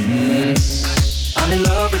lead. I'm in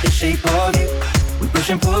love with the shape of you. We push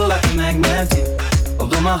and pull like a magnet do.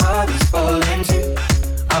 Although my heart is falling too.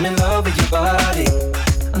 I'm in love with your body.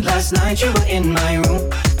 And last night you were in my room,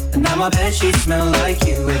 and now my bedsheets smell like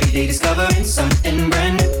you. Every day discovering something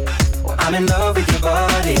brand new. Well, I'm in love with your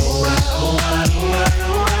body. Oh, I, oh, I, oh, I,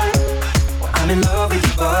 oh, I. Well, I'm in love with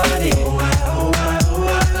your body. Oh, I, oh, I, oh,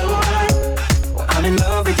 I, oh, I. Well, I'm in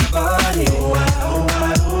love with your body. Oh, I, oh,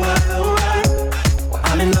 I, oh, I, oh, I. Well,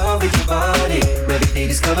 I'm in love with your body. Every day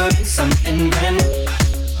discovering something brand new.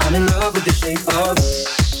 I'm in love with the shape of you.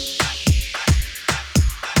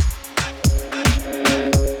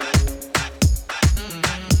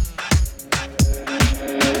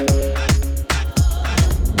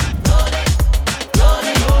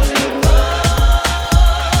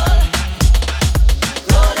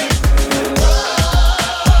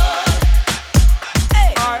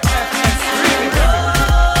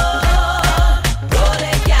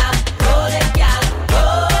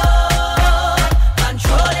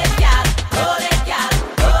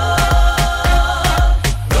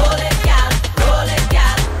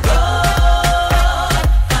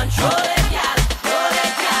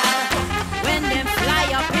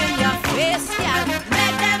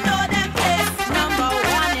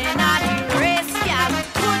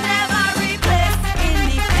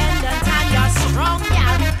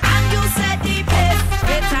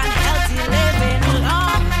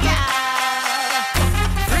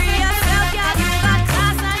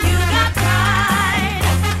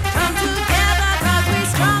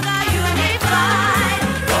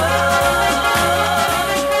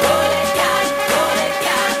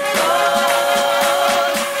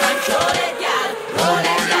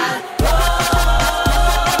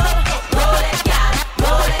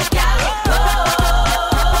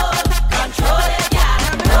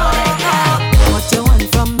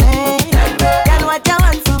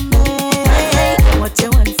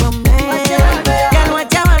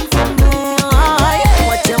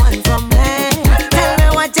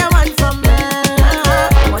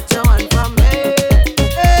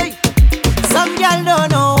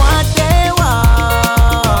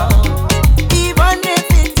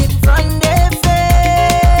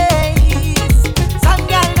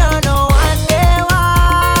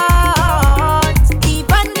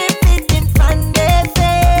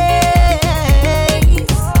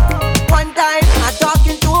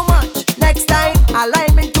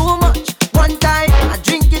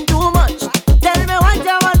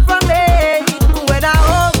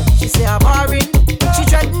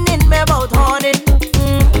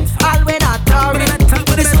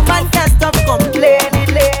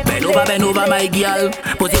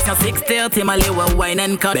 Wine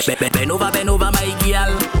and cut. Bend over, my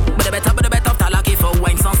girl. But the better, talaki for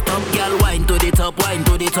wine, some stop, girl. Wine to the top, wine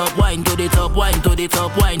to the top, wine to the top, wine to the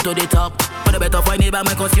top, wine to the top. But the better find it by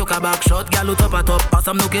my cause you can back shot, girl. Who top a top, pass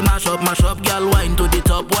some nookie mash up, girl. Wine to the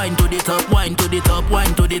top, wine to the top, wine to the top,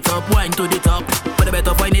 wine to the top, wine to the top. But the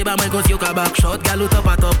better find it by my cause you can back shot, girl. Who top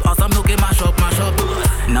a top, pass some nookie mash up.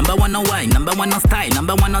 Number one on wine, number one on style,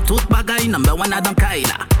 number one on tooth bagay, number one Adam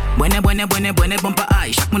Kaila. Buene bumper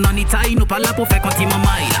eye. Chaque mon en Italie, nous parle pour faire continuer ma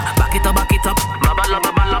maille. Back it up,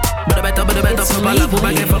 babala. But the better, no parle pour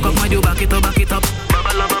baguer fuck up, when you back it up,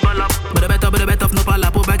 babala. But the better, no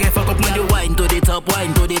parle pour baguer fuck up, when you wine to the top,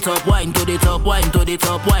 wine to the top, wine to the top, wine to the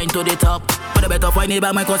top, wine to the top. But the better find it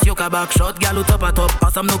by my cause you can back shot, girl who top a top,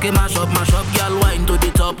 pass some nookie mash up, girl wine to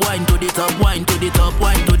the top, wine to the top, wine to the top,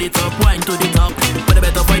 wine to the top, wine to the top. But the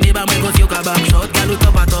better find it by my cause you can back shot, girl who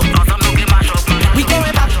top a top, pass some nookie mash up. We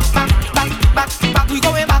going back, we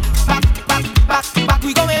going back,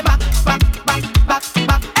 we going back.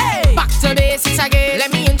 Hey! Back to basics again.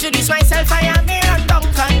 Let me introduce myself. I am here on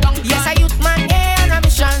Duncan. Yes, I youth man, yeah, on a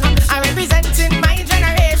mission. I'm representing my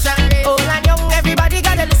generation. Old and young, everybody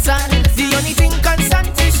gotta listen. The only thing constant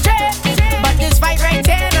is change, but this fight right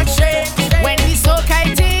here not straight. When we so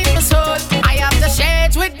kite in the soul, I have to share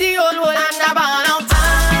it with the old world and the ball out.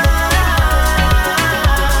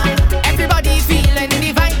 Everybody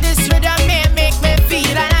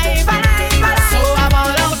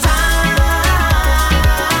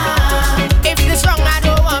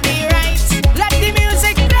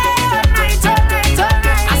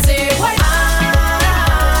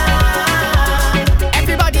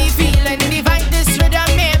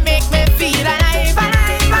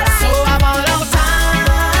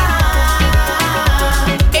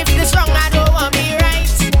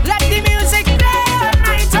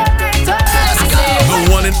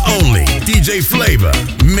DJ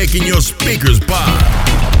FLAVA, making your speakers pop.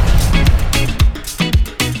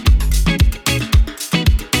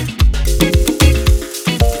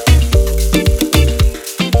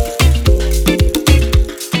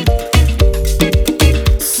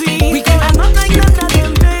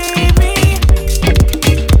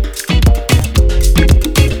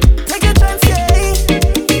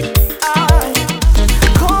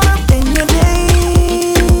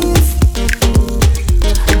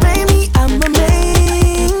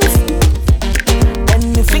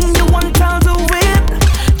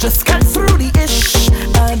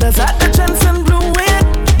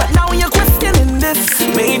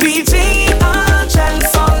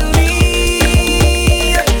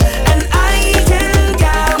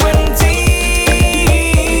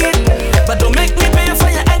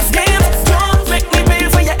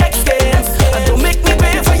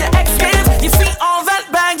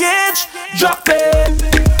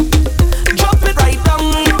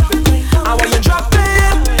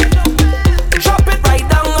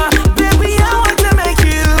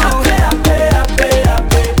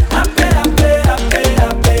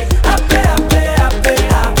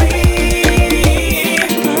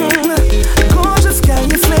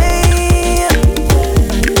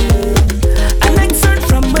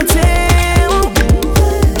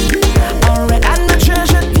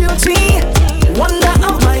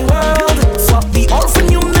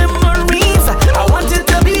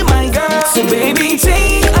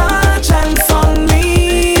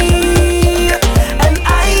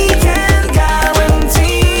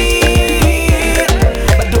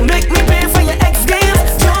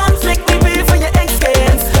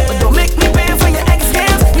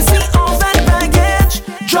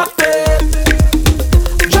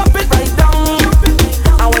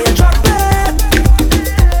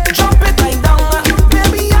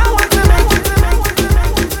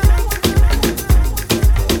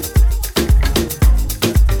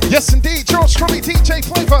 Yes, indeed, yours truly, DJ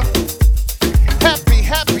FLAVA.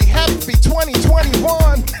 Happy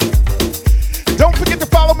 2021. Don't forget to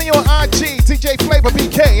follow me on IG, DJ FLAVA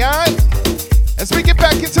BK, alright? As we get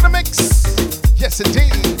back into the mix. Yes,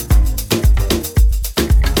 indeed.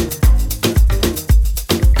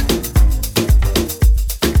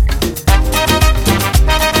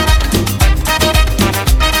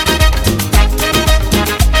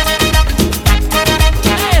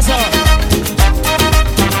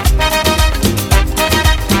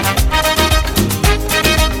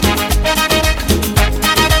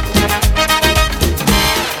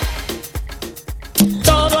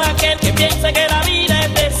 Que la vida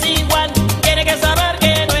es desigual, tiene que saber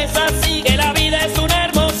que no es así, que la vida es una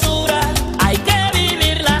hermosura, hay que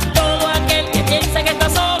vivirla. Todo aquel que piensa que está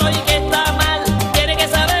solo y que está mal, tiene que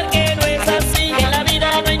saber que no es así, que en la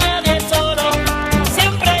vida no hay nadie solo,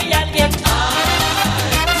 siempre hay alguien. Ay,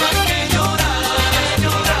 no hay que llorar,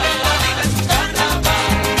 la vida es un carnaval,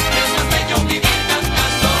 eso hace yo vivir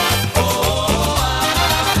cantando. Oh,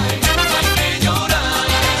 ay, no hay que llorar,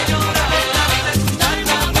 la vida es un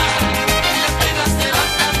carnaval.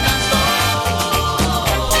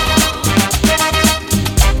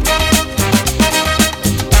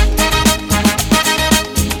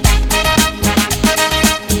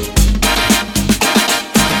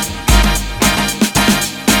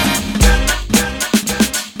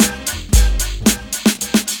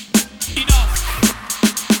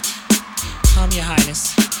 Come, Your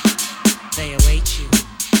Highness. They await you.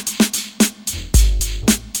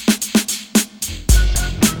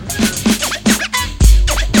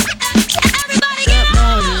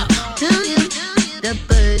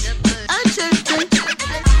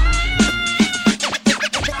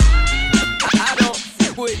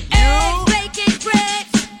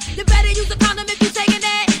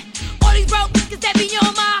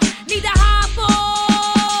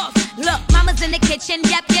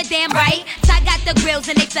 Yep, you're damn right. So I got the grills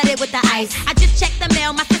and they flooded with the ice. I just checked the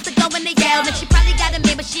mail, my sister going to yell, and she probably got a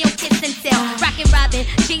man, but she don't kiss and tell. Rockin' Robin,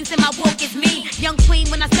 jeans and my walk is me. Young queen,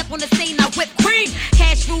 when I step on the scene, I whip cream.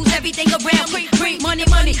 Cash rules everything around. Cream, money,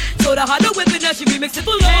 money. So the harder whipping that she remix it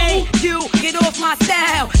for low. Hey, you get off my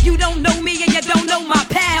style. You don't know me and you don't know my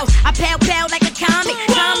pals. I pow like a comic.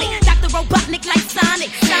 Dr. Robotnik like Sonic.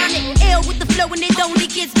 Ill with the flow and it only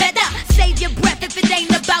gets better. Save your breath if it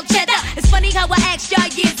ain't about cheddar. It's funny how I asked y'all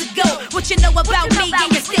years ago what you know about me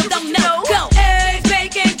and you still don't know. Go. Eggs,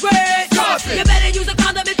 bacon, bread. Sausage. You better use a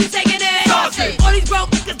condom if you taking it. Sausage. All these broke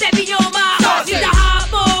niggas that be on my sausage. Need the hot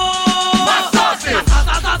more. My sausage.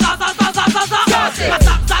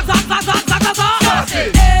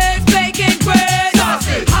 Sausage. Eggs, bacon, bread.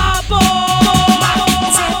 Sausage. Hot more.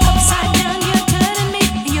 Upside down, you're turning me.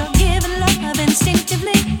 You're giving love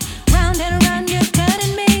instinctively. Round and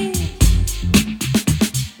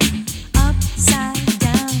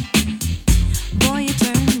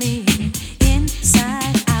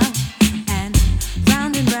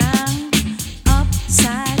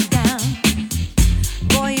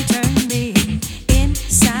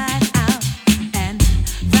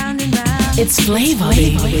It's flavor,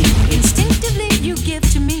 baby. Instinctively you give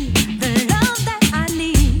to me the love that I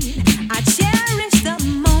need. I cherish the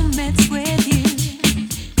moments with you.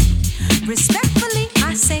 Respectfully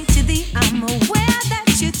I say to thee, I'm aware that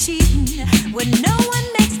you're cheating when no one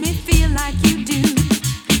makes me feel like you do.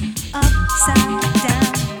 Upside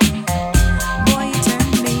down, boy you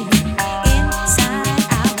turn me inside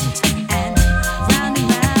out and round and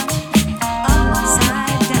round.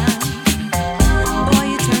 Upside down, boy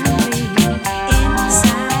you turn me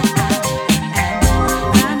inside out and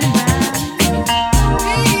round and round.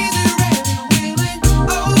 Easy wheeling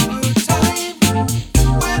over time.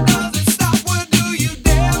 Where does it stop? Where do you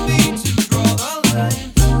dare me to draw the line?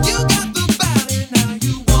 You got the body, now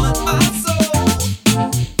you want my soul.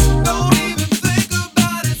 Don't even think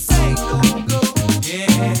about it, say no go.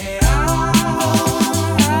 Yeah,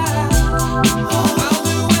 I'll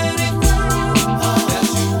do anything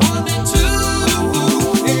that you want me to.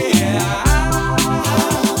 Yeah,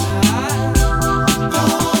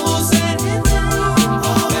 almost anything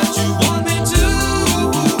that you want me to.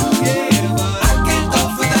 Yeah, but I can't go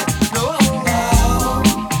for that. No,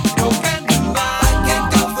 no can do. I can't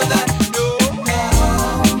go for that. No,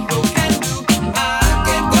 no can do. I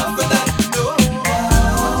can't go for that. No,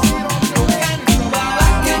 no can do. I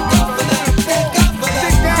can't go for that. Can't go for that. Can't go for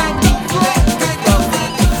that. Can't go for that.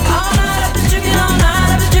 All night I've been drinking, all night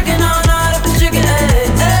I've been drinking, all night I've been drinking,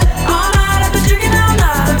 all night I've been drinking,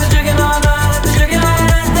 all night I've been drinking,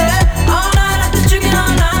 all night I've been drinking, all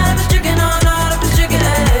night I've been drinking, all night I've been drinking, all night I've been drinking,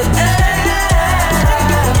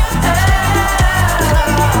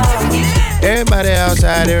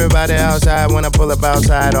 Everybody outside when I pull up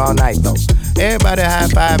outside all night though. Everybody high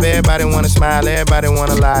five, everybody wanna smile, everybody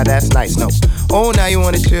wanna lie, that's nice, no. Oh, now you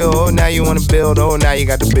wanna chill, oh, now you wanna build, oh, now you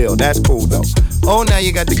got the bill, that's cool though. Oh, now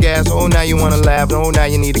you got the gas, oh, now you wanna laugh, oh, now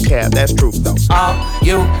you need a cab, that's true though. All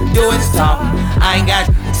you do is talk, I ain't got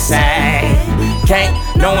to say. Can't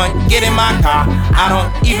no one get in my car, I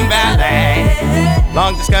don't even valet.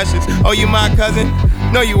 Long discussions, oh, you my cousin?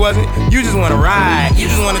 No, you wasn't, you just wanna ride. You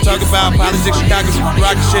just wanna talk about politics, Chicago,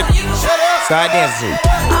 rock shit. Side dancing.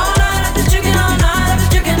 all night I've been drinking, all night I've been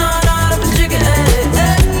drinking, all night I've been drinking,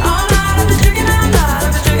 all night I've been drinking, all night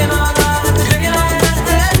I've been drinking, all night I've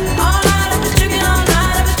been drinking, all night I've been drinking, all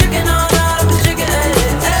night I've been drinking, all night I've been drinking.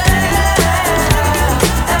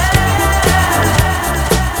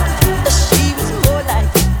 She was more like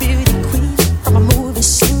a beauty queen from a movie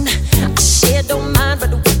scene. I said don't mind,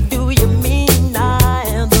 but what do you mean? I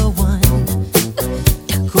am the one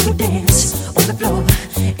who would dance on the floor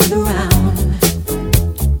in the round.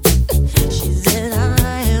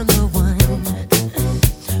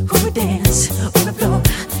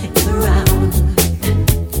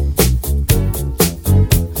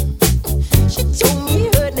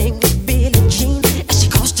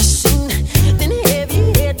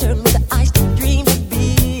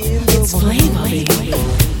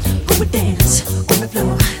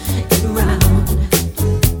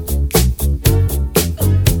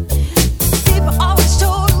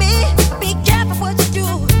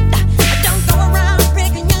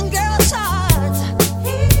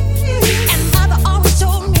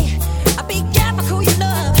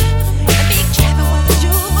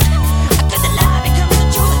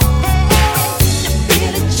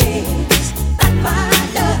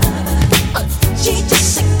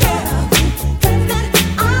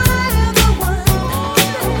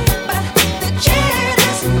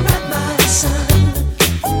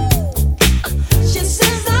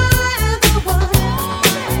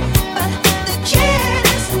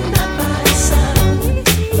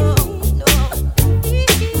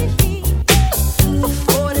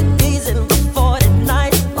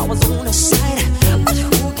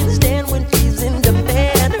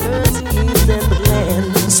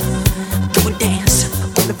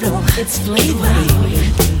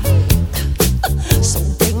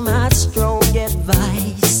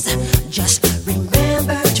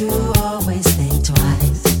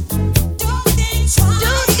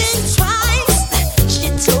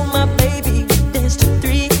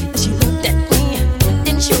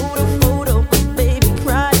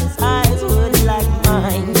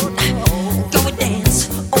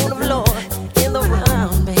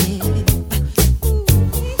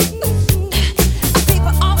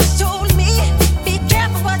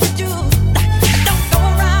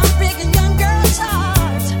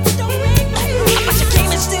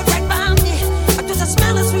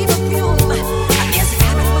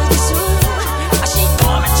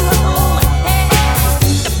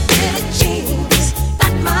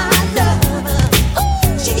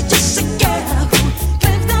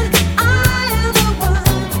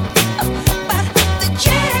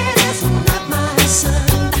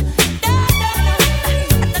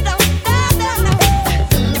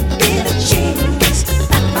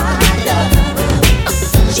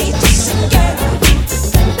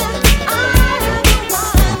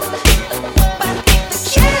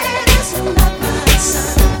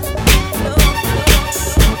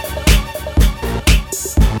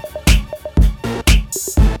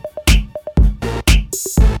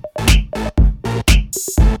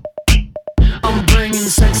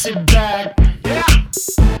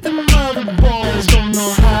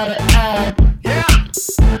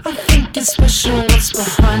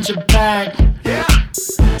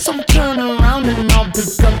 So turn around and I'll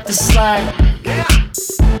pick up the slack.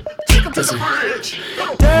 Take up to the bridge.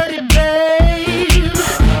 Dirty babe,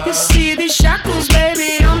 you see these shackles,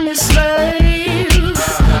 baby, I'm your slave.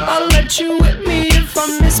 I'll let you whip me if I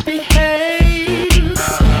misbehave.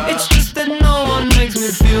 It's just that no one makes me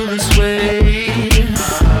feel this way.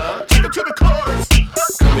 Take it to the chorus.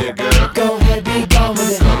 Come here, girl. Go ahead, be gone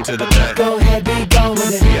with it. Come to the back. Go ahead, be gone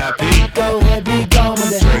with it. VIP. Go ahead, be gone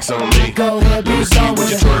with it. Drinks on me. Go ahead, be gone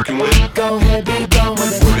with it. What you twerking with? Go ahead, be gone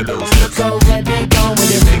with it. Look at those hips. Go ahead, be gone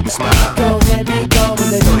with it. You make me smile. Go ahead, be gone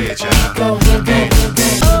with it. Go ahead, child. Go ahead, go ahead.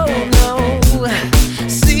 Oh no,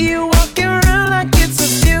 see you walking around like it's a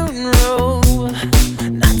funeral.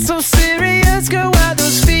 Not so serious, girl, why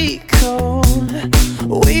those feet cold?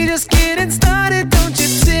 We just getting started, don't you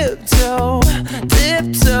tiptoe,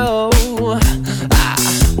 tiptoe.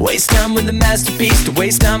 Waste time with the masterpiece, to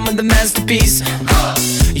waste time with the masterpiece.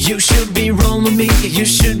 You should be rolling me, you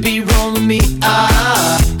should be rolling me.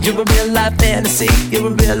 You're a real life fantasy, you're a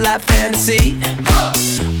real life fantasy.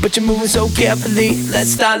 But you're moving so carefully,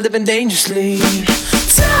 let's start living dangerously.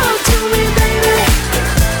 Talk to me, baby.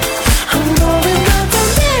 I'm going up from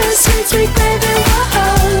here, sweet, sweet baby.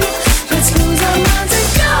 Whoa, let's lose our minds and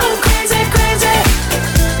go crazy, crazy.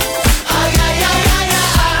 Ay, ay, ay, ay,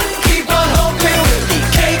 ay. Keep on hoping we'll be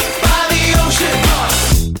cake by the ocean.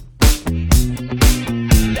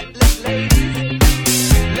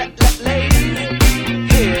 Ladies,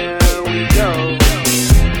 here we go.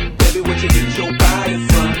 Baby, what you get your body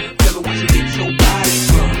from? Tell me what you get your body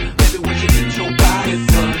from. Baby, what you get your body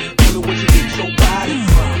from? Tell me what you get your body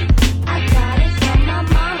from. I got it from my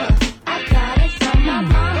mama. I got it from my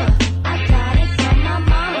mama. I got it from my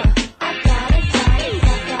mama. I got it.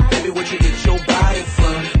 Baby, what you get your body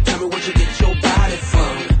from? Tell me what you get your body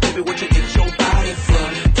from. Baby, what you get your body from?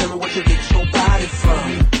 Tell me what you get your body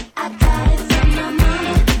from. I got it from my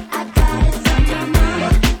mama. I got it from my mama.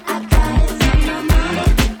 I got it from my mama.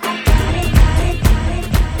 I got it,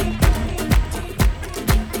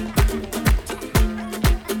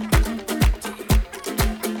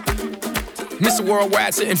 Mr.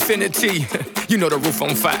 Worldwide to infinity. You know the roof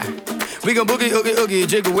on fire. We gon' boogie, oogie, oogie,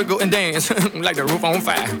 jiggle, wiggle, and dance like the roof on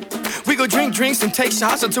fire. We go drink drinks and take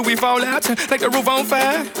shots until we fall out like the roof on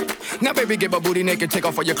fire. Now, baby, get my booty naked, take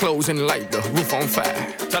off all your clothes and light the roof on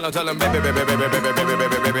fire. Tell him, baby, baby, baby, baby, baby,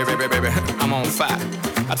 baby, baby, baby, baby, baby, I'm on fire.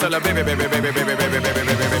 I tell her, baby, baby, baby, baby, baby, baby,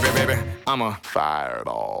 baby, baby, baby, I'm a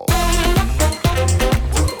fireball.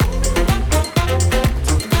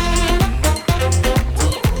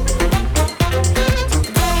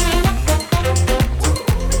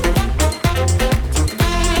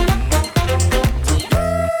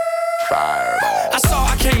 I saw,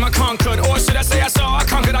 I came, I conquered, or should I say I saw, I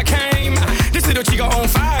conquered, I came. This little chico on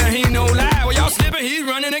fire, he no lie. Well, y'all slipping, he's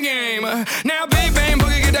running the game. Now, big bang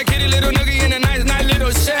boogie, get that kitty little noogie in a nice, nice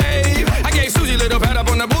little shave. I gave Susie a little pat up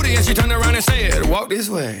on the booty, and she turned around and said, walk this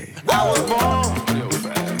way. I was born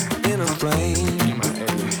in a plane.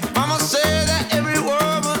 Mama said that every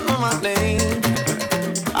word was on my name.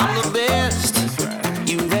 I'm the best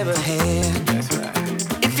you've ever had.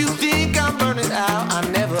 If you think I'm burning out, I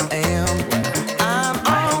never am. I'm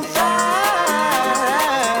on fire.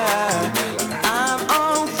 I'm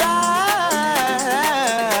on fire.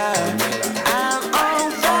 I'm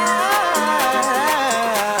on fire.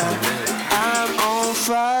 I'm on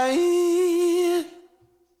fire.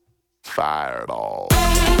 Fireball.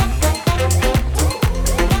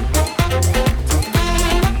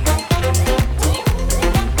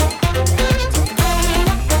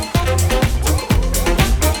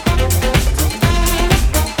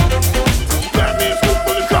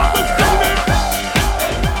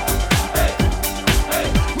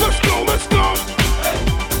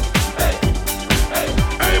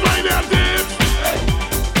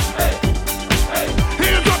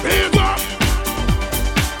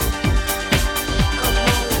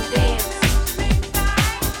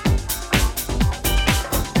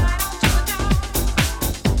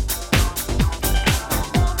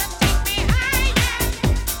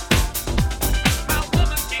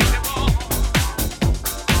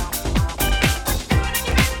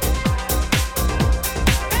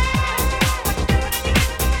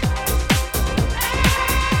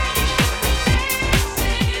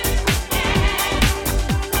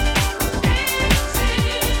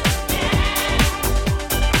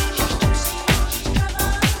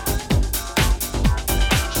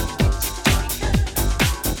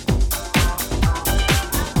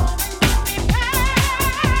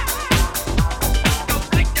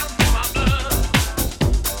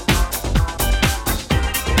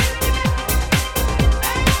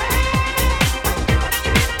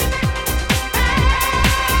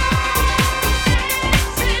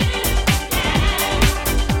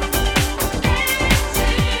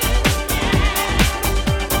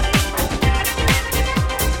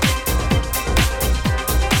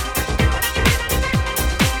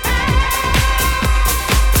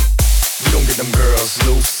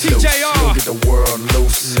 loose. You don't get the world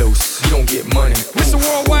loose. You don't get money. Mr.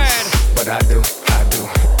 Worldwide. But I do.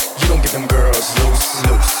 You don't get them girls loose. You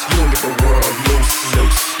don't get the world loose.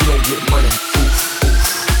 You don't get money.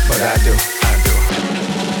 But I do.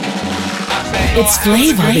 It's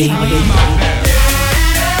Flava, baby.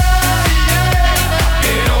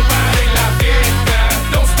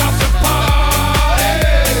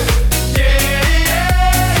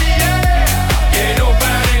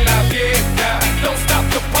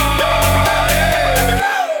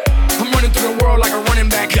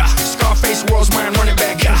 World's mine running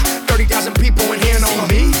back. 30,000 people in here know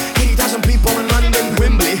me. 80,000 people in London,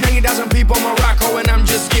 Wembley. 90,000 people in Morocco, and I'm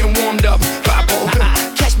just getting warmed up. Papo.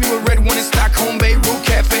 Catch me with red one in Stockholm, Beirut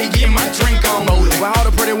Cafe, getting my drink on. While all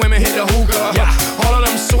the pretty women hit the hookah. All of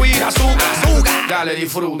them sweet, azúcar. Dale di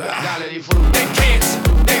fruta. They can't,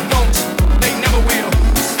 they won't, they never will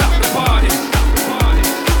stop the party.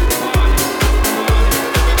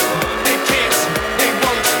 They can't, they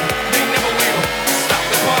won't, they never will stop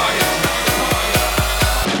the party.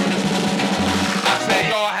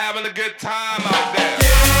 Having a good time out there.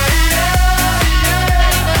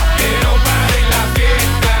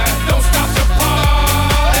 Don't stop the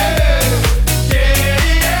party.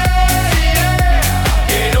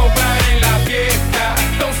 Que no paren la fiesta.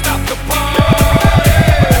 Don't stop the party.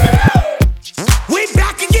 We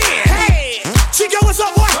back again. Hey, Chico, what's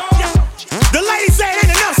up, boy? The ladies say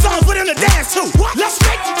ain't enough songs for them to dance to. Let's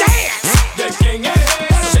make the dance. De quién es,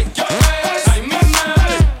 shake your ass. Ay, mi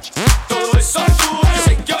madre, todo eso tuyo.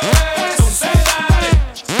 Shake your ass, entonces dale.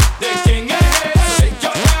 De quién es, shake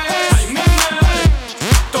your ass. Ay, mi madre,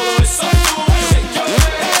 todo eso tuyo. Shake your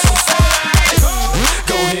ass, entonces dale.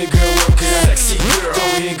 Go ahead, girl, work it out. Sexy girl, go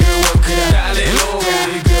ahead, girl, work it out. Dale, loca. Go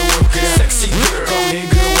ahead, girl, work it out. Sexy girl, go ahead,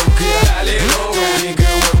 girl, work it out. Dale, loca.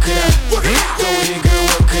 Go ahead, girl,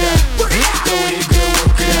 work it out. Go ahead, girl, work it out. Go ahead, girl,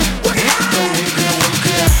 work it out. Go ahead, girl, work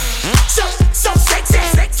it out. So sexy,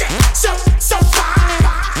 so fine,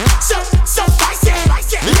 so spicy.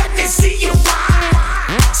 Let me see you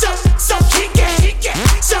whine. So kinky,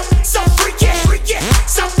 so freaky,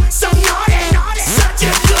 so naughty, such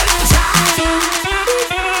a good time.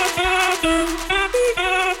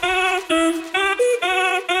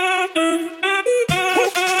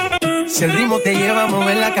 Si el ritmo te lleva a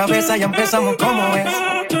mover la cabeza, ya empezamos como es.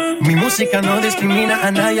 Mi música no discrimina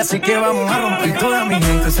a nadie, así que vamos a romper. Toda mi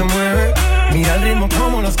gente se mueve, mira el ritmo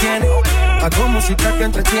como los tiene. Hago música que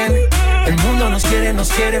entretiene. El mundo nos quiere,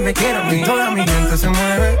 me quiere a mí. Toda mi gente se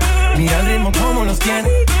mueve, mira el ritmo como los tiene.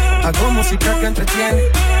 Hago música que entretiene.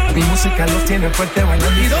 Mi música los tiene fuerte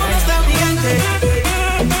bailando. ¿Y dónde está mi gente?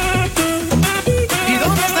 ¿Y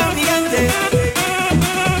dónde está mi gente?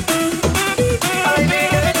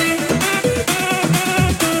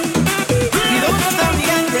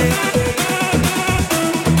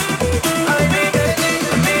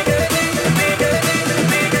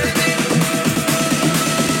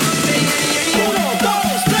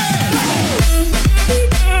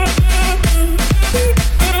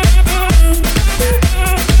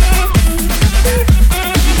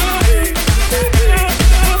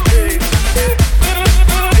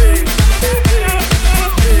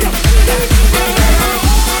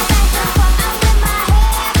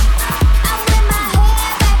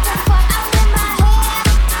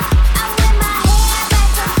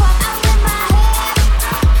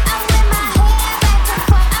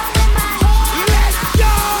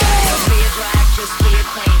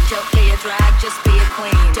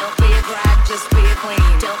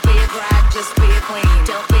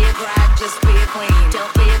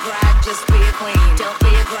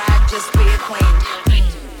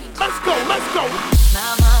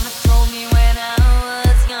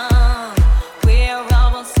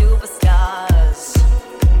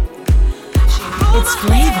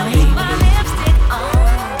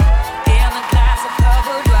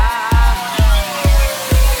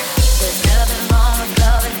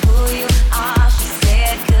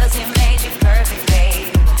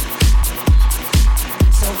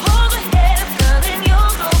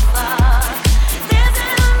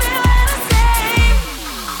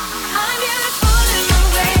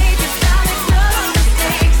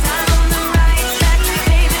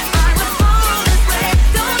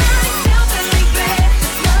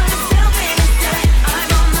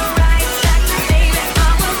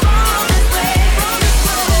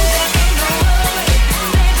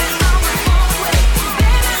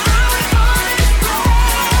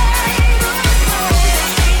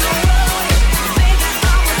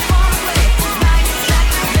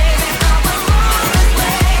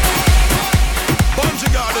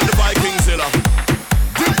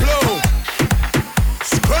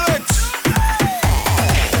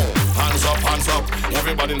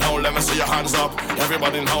 your hands up.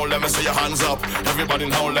 Everybody in home, let me see your hands up. Everybody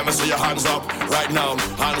in home, let me see your hands up. Right now,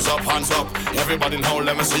 hands up, hands up. Everybody in home,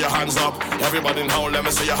 let me see your hands up. Everybody in home, let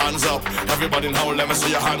me see your hands up. Everybody in home, let me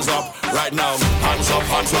see your hands up. Right now, hands up,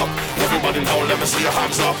 hands up. Everybody in home, let me see your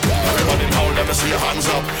hands up. Everybody in home, let me see your hands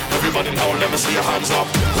up. Everybody in home, let me see your hands up.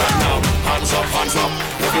 Right now, hands up, hands up.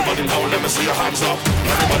 Everybody in home, let me see your hands up.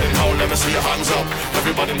 Everybody in home, let me see your hands up.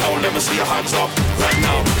 Everybody in home, let me see your hands up. Right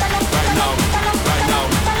now, right now, right now, right now,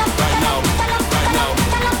 right now, right now,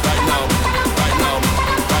 right now, right now,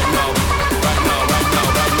 right now, right now, right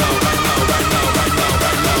now, right now, right now, right now,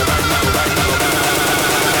 right now, right now, right now, right now.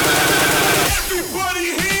 Everybody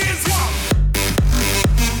hands up.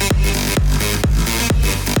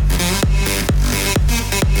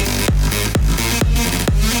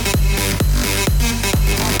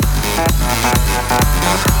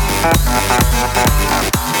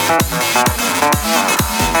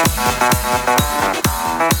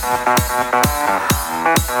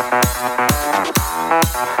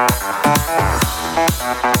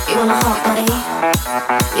 You want a hot body?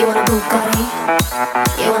 You want a Bugatti?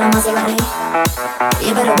 You want a Maserati?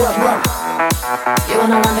 You better work. You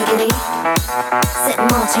want a Lamborghini? Sitting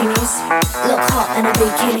martinis, look hot in a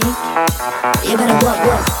bikini. You better work.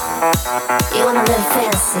 You wanna live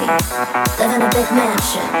fancy, live in a big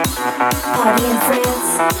mansion, party in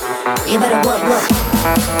France. You better work.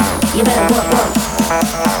 You better work.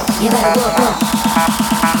 You better work.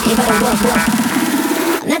 You better work.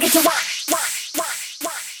 Now get to work.